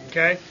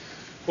 Okay?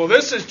 Well,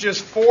 this is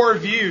just 4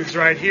 views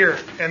right here.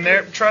 And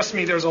trust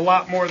me, there's a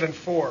lot more than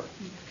 4.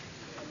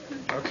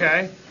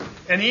 Okay?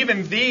 And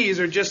even these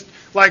are just,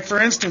 like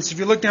for instance, if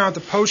you look down at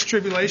the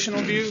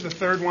post-tribulational view, the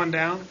third one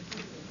down,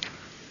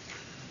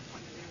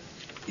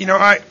 you know,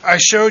 I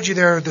showed you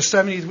there the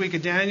 70th week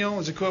of Daniel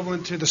is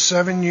equivalent to the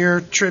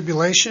 7-year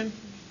tribulation.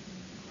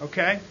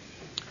 Okay?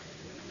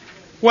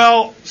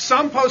 Well,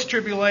 some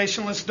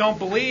post-tribulationists don't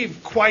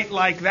believe quite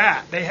like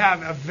that. They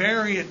have a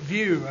variant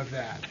view of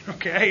that.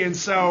 Okay? And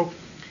so,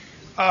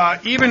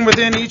 even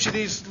within each of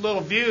these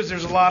little views,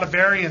 there's a lot of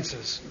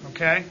variances.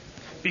 Okay?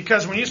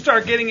 Because when you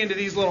start getting into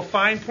these little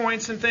fine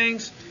points and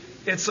things,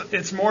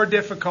 it's more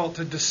difficult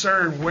to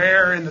discern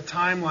where in the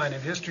timeline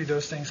of history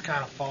those things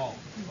kind of fall.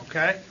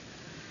 Okay?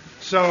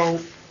 So,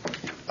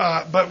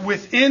 but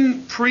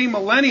within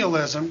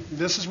premillennialism,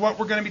 this is what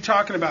we're going to be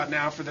talking about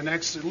now for the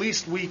next at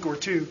least week or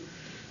two.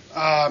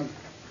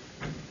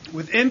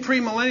 Within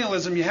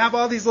premillennialism, you have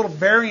all these little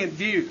variant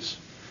views.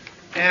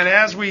 And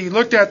as we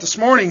looked at this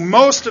morning,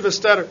 most of us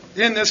that are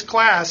in this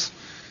class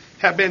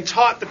have been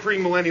taught the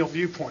premillennial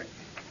viewpoint.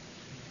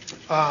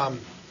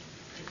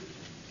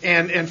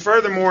 And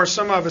furthermore,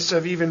 some of us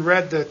have even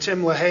read the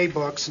Tim LaHaye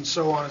books and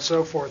so on and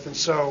so forth. And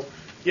so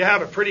you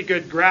have a pretty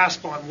good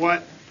grasp on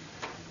what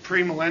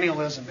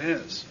premillennialism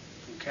is.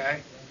 Okay?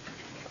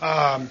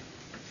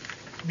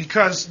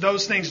 Because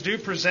those things do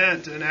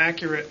present an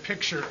accurate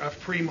picture of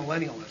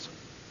premillennialism,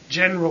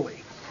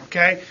 generally.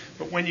 Okay?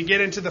 But when you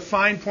get into the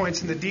fine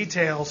points and the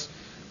details,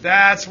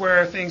 that's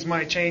where things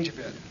might change a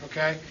bit.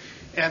 Okay?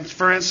 And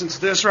for instance,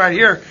 this right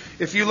here,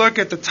 if you look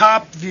at the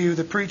top view,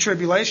 the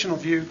pre-tribulational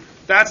view,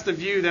 that's the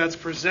view that's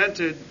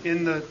presented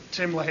in the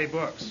Tim LaHaye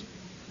books.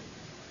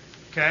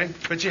 Okay?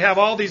 But you have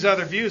all these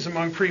other views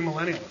among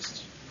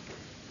premillennialists.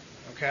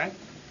 Okay?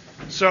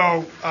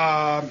 So,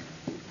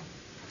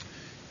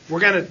 we're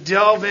going to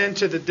delve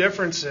into the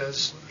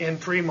differences in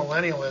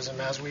premillennialism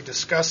as we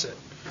discuss it.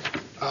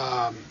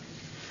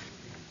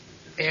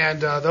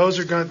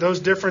 Those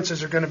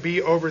differences are going to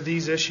be over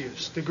these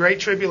issues: the Great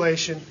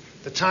Tribulation,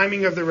 the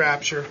timing of the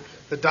rapture,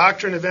 the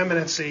doctrine of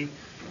imminency,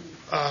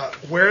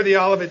 where the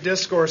Olivet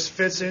Discourse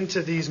fits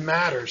into these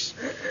matters,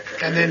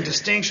 and then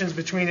distinctions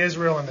between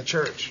Israel and the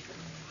church.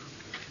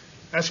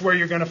 That's where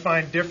you're going to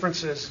find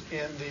differences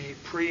in the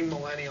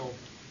premillennial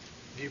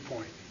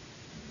viewpoint.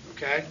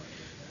 Okay?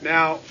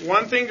 Now,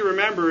 one thing to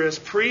remember is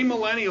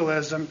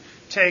premillennialism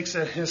takes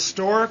a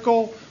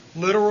historical,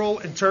 literal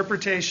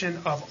interpretation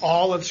of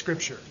all of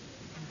Scripture.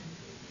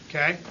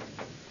 Okay?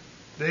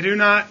 They do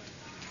not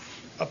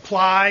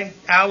apply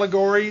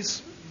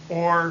allegories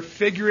or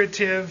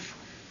figurative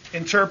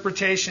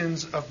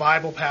interpretations of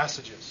Bible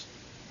passages,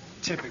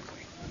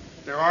 typically.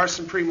 There are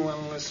some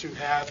premillennialists who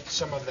have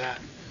some of that.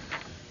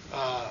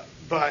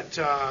 But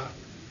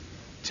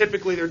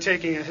typically they're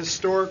taking a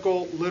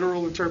historical,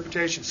 literal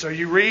interpretation. So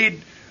you read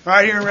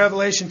right here in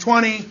Revelation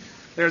 20,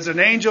 there's an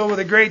angel with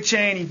a great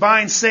chain. He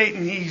binds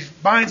Satan. He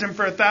binds him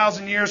for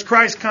 1,000 years.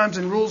 Christ comes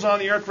and rules on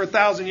the earth for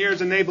 1,000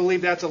 years, and they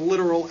believe that's a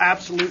literal,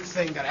 absolute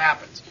thing that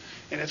happens.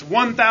 And it's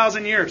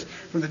 1,000 years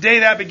from the day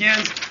that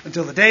begins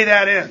until the day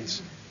that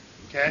ends.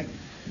 Okay?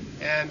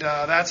 And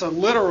that's a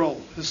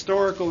literal,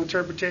 historical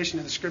interpretation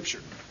of the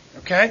Scripture.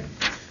 Okay?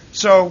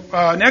 So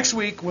next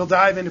week we'll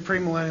dive into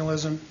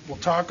premillennialism. We'll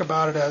talk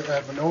about it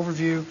as an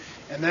overview,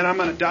 and then I'm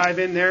going to dive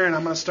in there and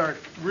I'm going to start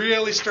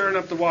really stirring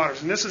up the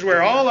waters. And this is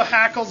where all the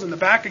hackles in the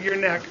back of your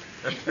neck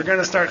are going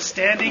to start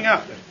standing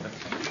up.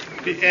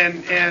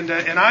 And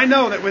I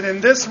know that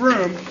within this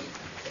room,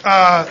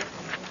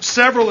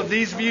 several of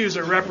these views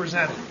are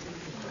represented.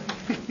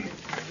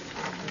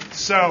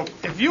 So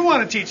if you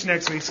want to teach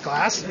next week's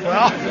class,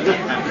 well,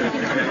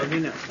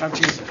 I'm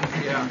teasing.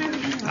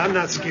 I'm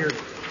not scared.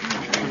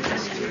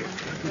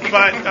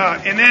 But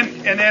and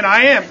then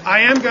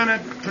I am going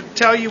to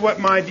tell you what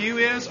my view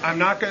is. I'm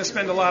not going to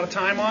spend a lot of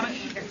time on it.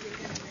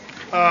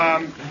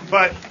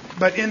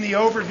 But in the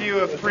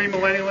overview of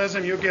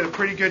premillennialism, you'll get a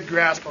pretty good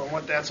grasp on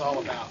what that's all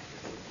about.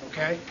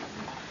 Okay?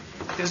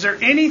 Is there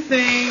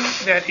anything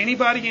that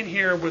anybody in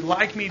here would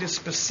like me to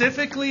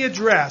specifically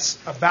address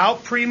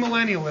about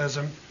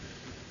premillennialism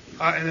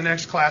in the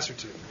next class or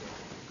two?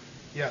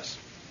 Yes.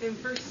 In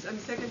 2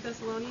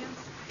 Thessalonians,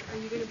 are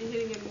you going to be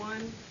hitting in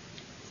 1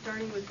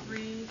 starting with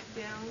 3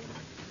 down,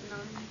 9,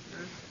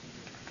 or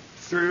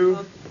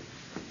Through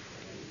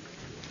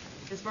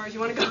as far as you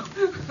want to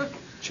go.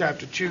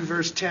 chapter 2,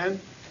 verse 10,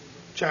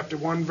 chapter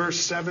 1, verse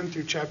 7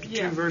 through chapter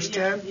 2, verse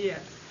 10.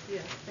 Yes,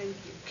 thank you.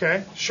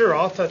 Okay, sure,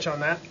 I'll touch on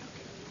that.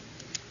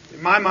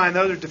 In my mind,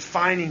 those are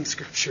defining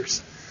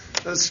scriptures.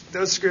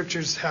 Those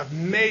scriptures have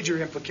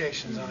major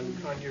implications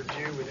on your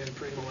view within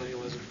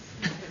premillennialism.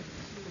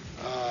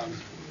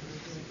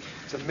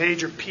 It's a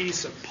major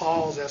piece of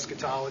Paul's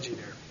eschatology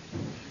there.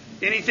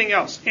 Anything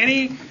else?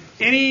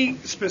 Any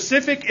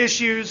specific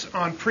issues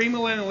on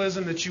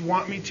premillennialism that you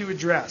want me to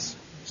address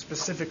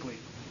specifically,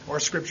 or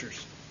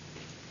scriptures?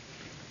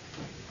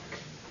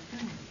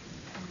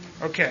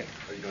 Okay.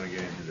 Are you going to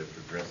get into the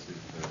progressive?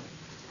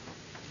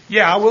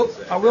 Yeah, I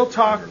will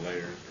talk.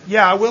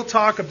 Yeah, I will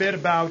talk a bit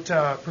about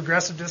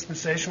progressive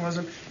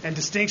dispensationalism and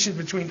distinctions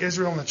between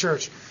Israel and the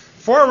church.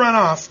 Before I run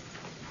off,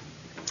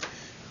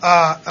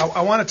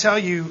 I want to tell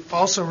you,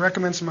 also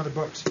recommend some other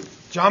books.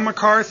 John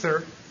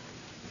MacArthur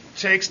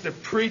takes the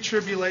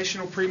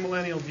pre-tribulational,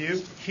 premillennial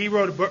view. He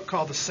wrote a book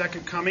called The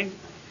Second Coming,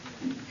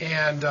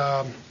 and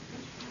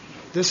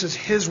this is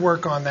his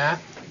work on that.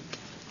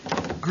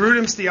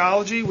 Grudem's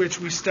theology, which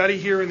we study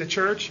here in the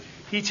church,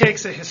 he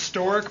takes a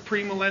historic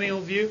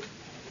premillennial view.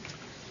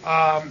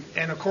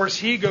 And, of course,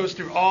 he goes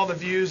through all the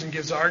views and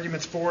gives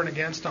arguments for and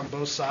against on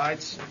both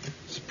sides.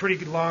 It's a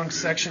pretty long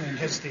section in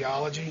his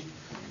theology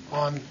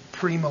on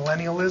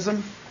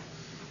premillennialism.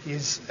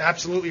 He's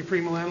absolutely a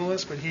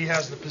premillennialist, but he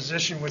has the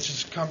position which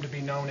has come to be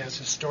known as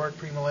historic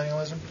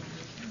premillennialism.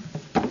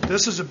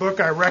 This is a book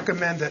I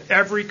recommend that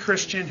every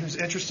Christian who's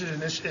interested in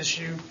this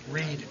issue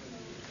read.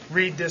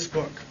 Read this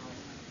book,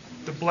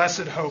 The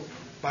Blessed Hope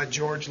by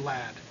George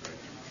Ladd.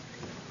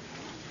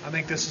 I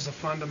think this is a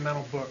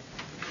fundamental book.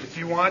 If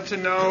you want to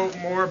know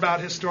more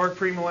about historic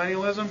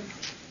premillennialism,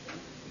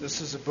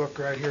 this is a book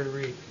right here to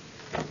read.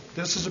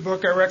 This is a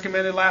book I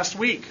recommended last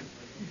week,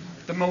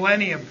 The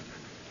Millennium,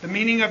 The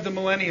Meaning of the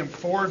Millennium,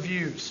 4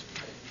 Views.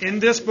 In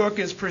this book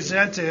is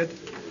presented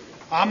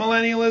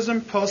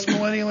amillennialism,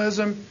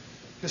 post-millennialism,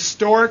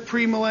 historic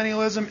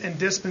premillennialism, and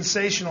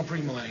dispensational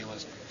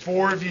premillennialism,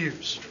 4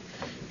 views.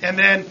 And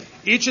then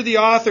each of the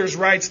authors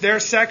writes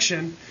their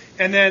section,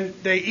 and then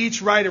they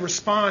each write a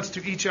response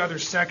to each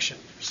other's section.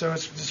 So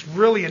it's just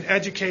really an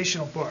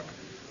educational book.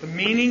 The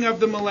Meaning of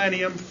the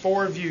Millennium,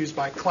 4 Views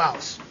by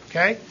Klaus.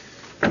 Okay?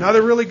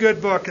 Another really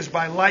good book is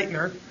by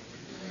Leitner,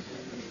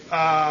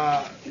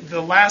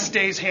 The Last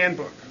Days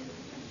Handbook.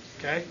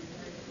 Okay?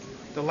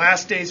 The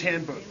Last Days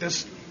Handbook.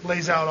 This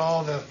lays out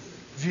all the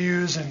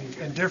views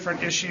and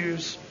different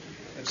issues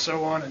and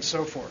so on and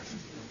so forth.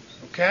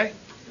 Okay?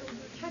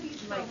 How do you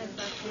spell his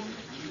last name?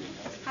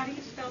 How do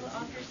you spell the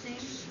author's name?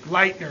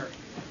 Leitner.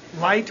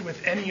 Light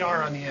with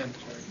N-E-R on the end.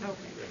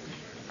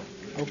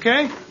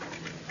 Okay?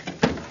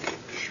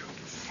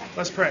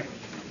 Let's pray.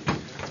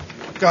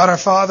 God our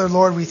Father,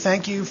 Lord, we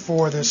thank you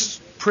for this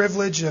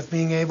privilege of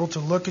being able to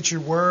look at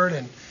your word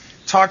and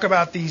talk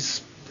about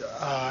these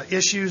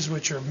issues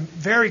which are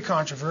very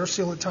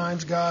controversial at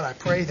times, God. I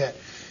pray that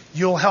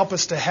you'll help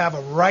us to have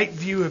a right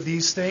view of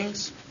these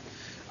things.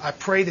 I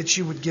pray that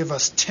you would give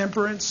us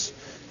temperance.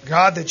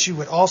 God, that you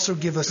would also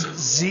give us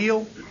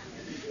zeal.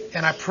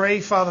 And I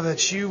pray, Father,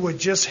 that you would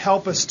just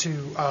help us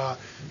to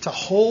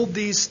hold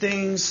these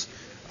things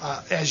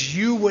as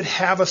you would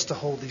have us to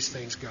hold these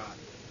things, God.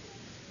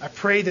 I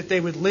pray that they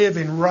would live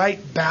in right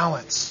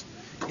balance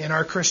in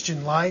our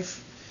Christian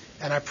life.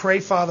 And I pray,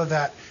 Father,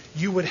 that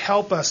you would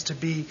help us to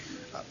be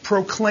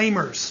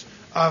proclaimers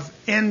of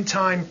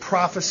end-time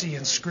prophecy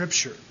and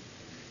Scripture,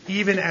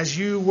 even as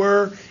you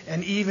were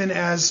and even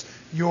as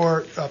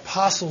your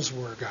apostles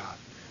were, God.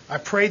 I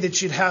pray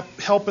that you'd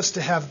help us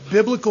to have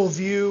biblical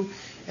view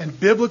and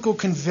biblical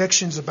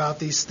convictions about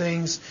these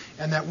things,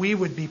 and that we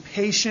would be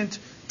patient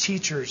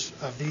teachers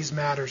of these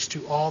matters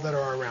to all that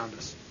are around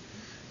us.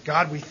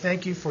 God, we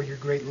thank you for your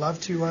great love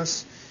to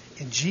us.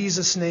 In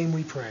Jesus' name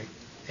we pray.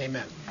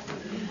 Amen.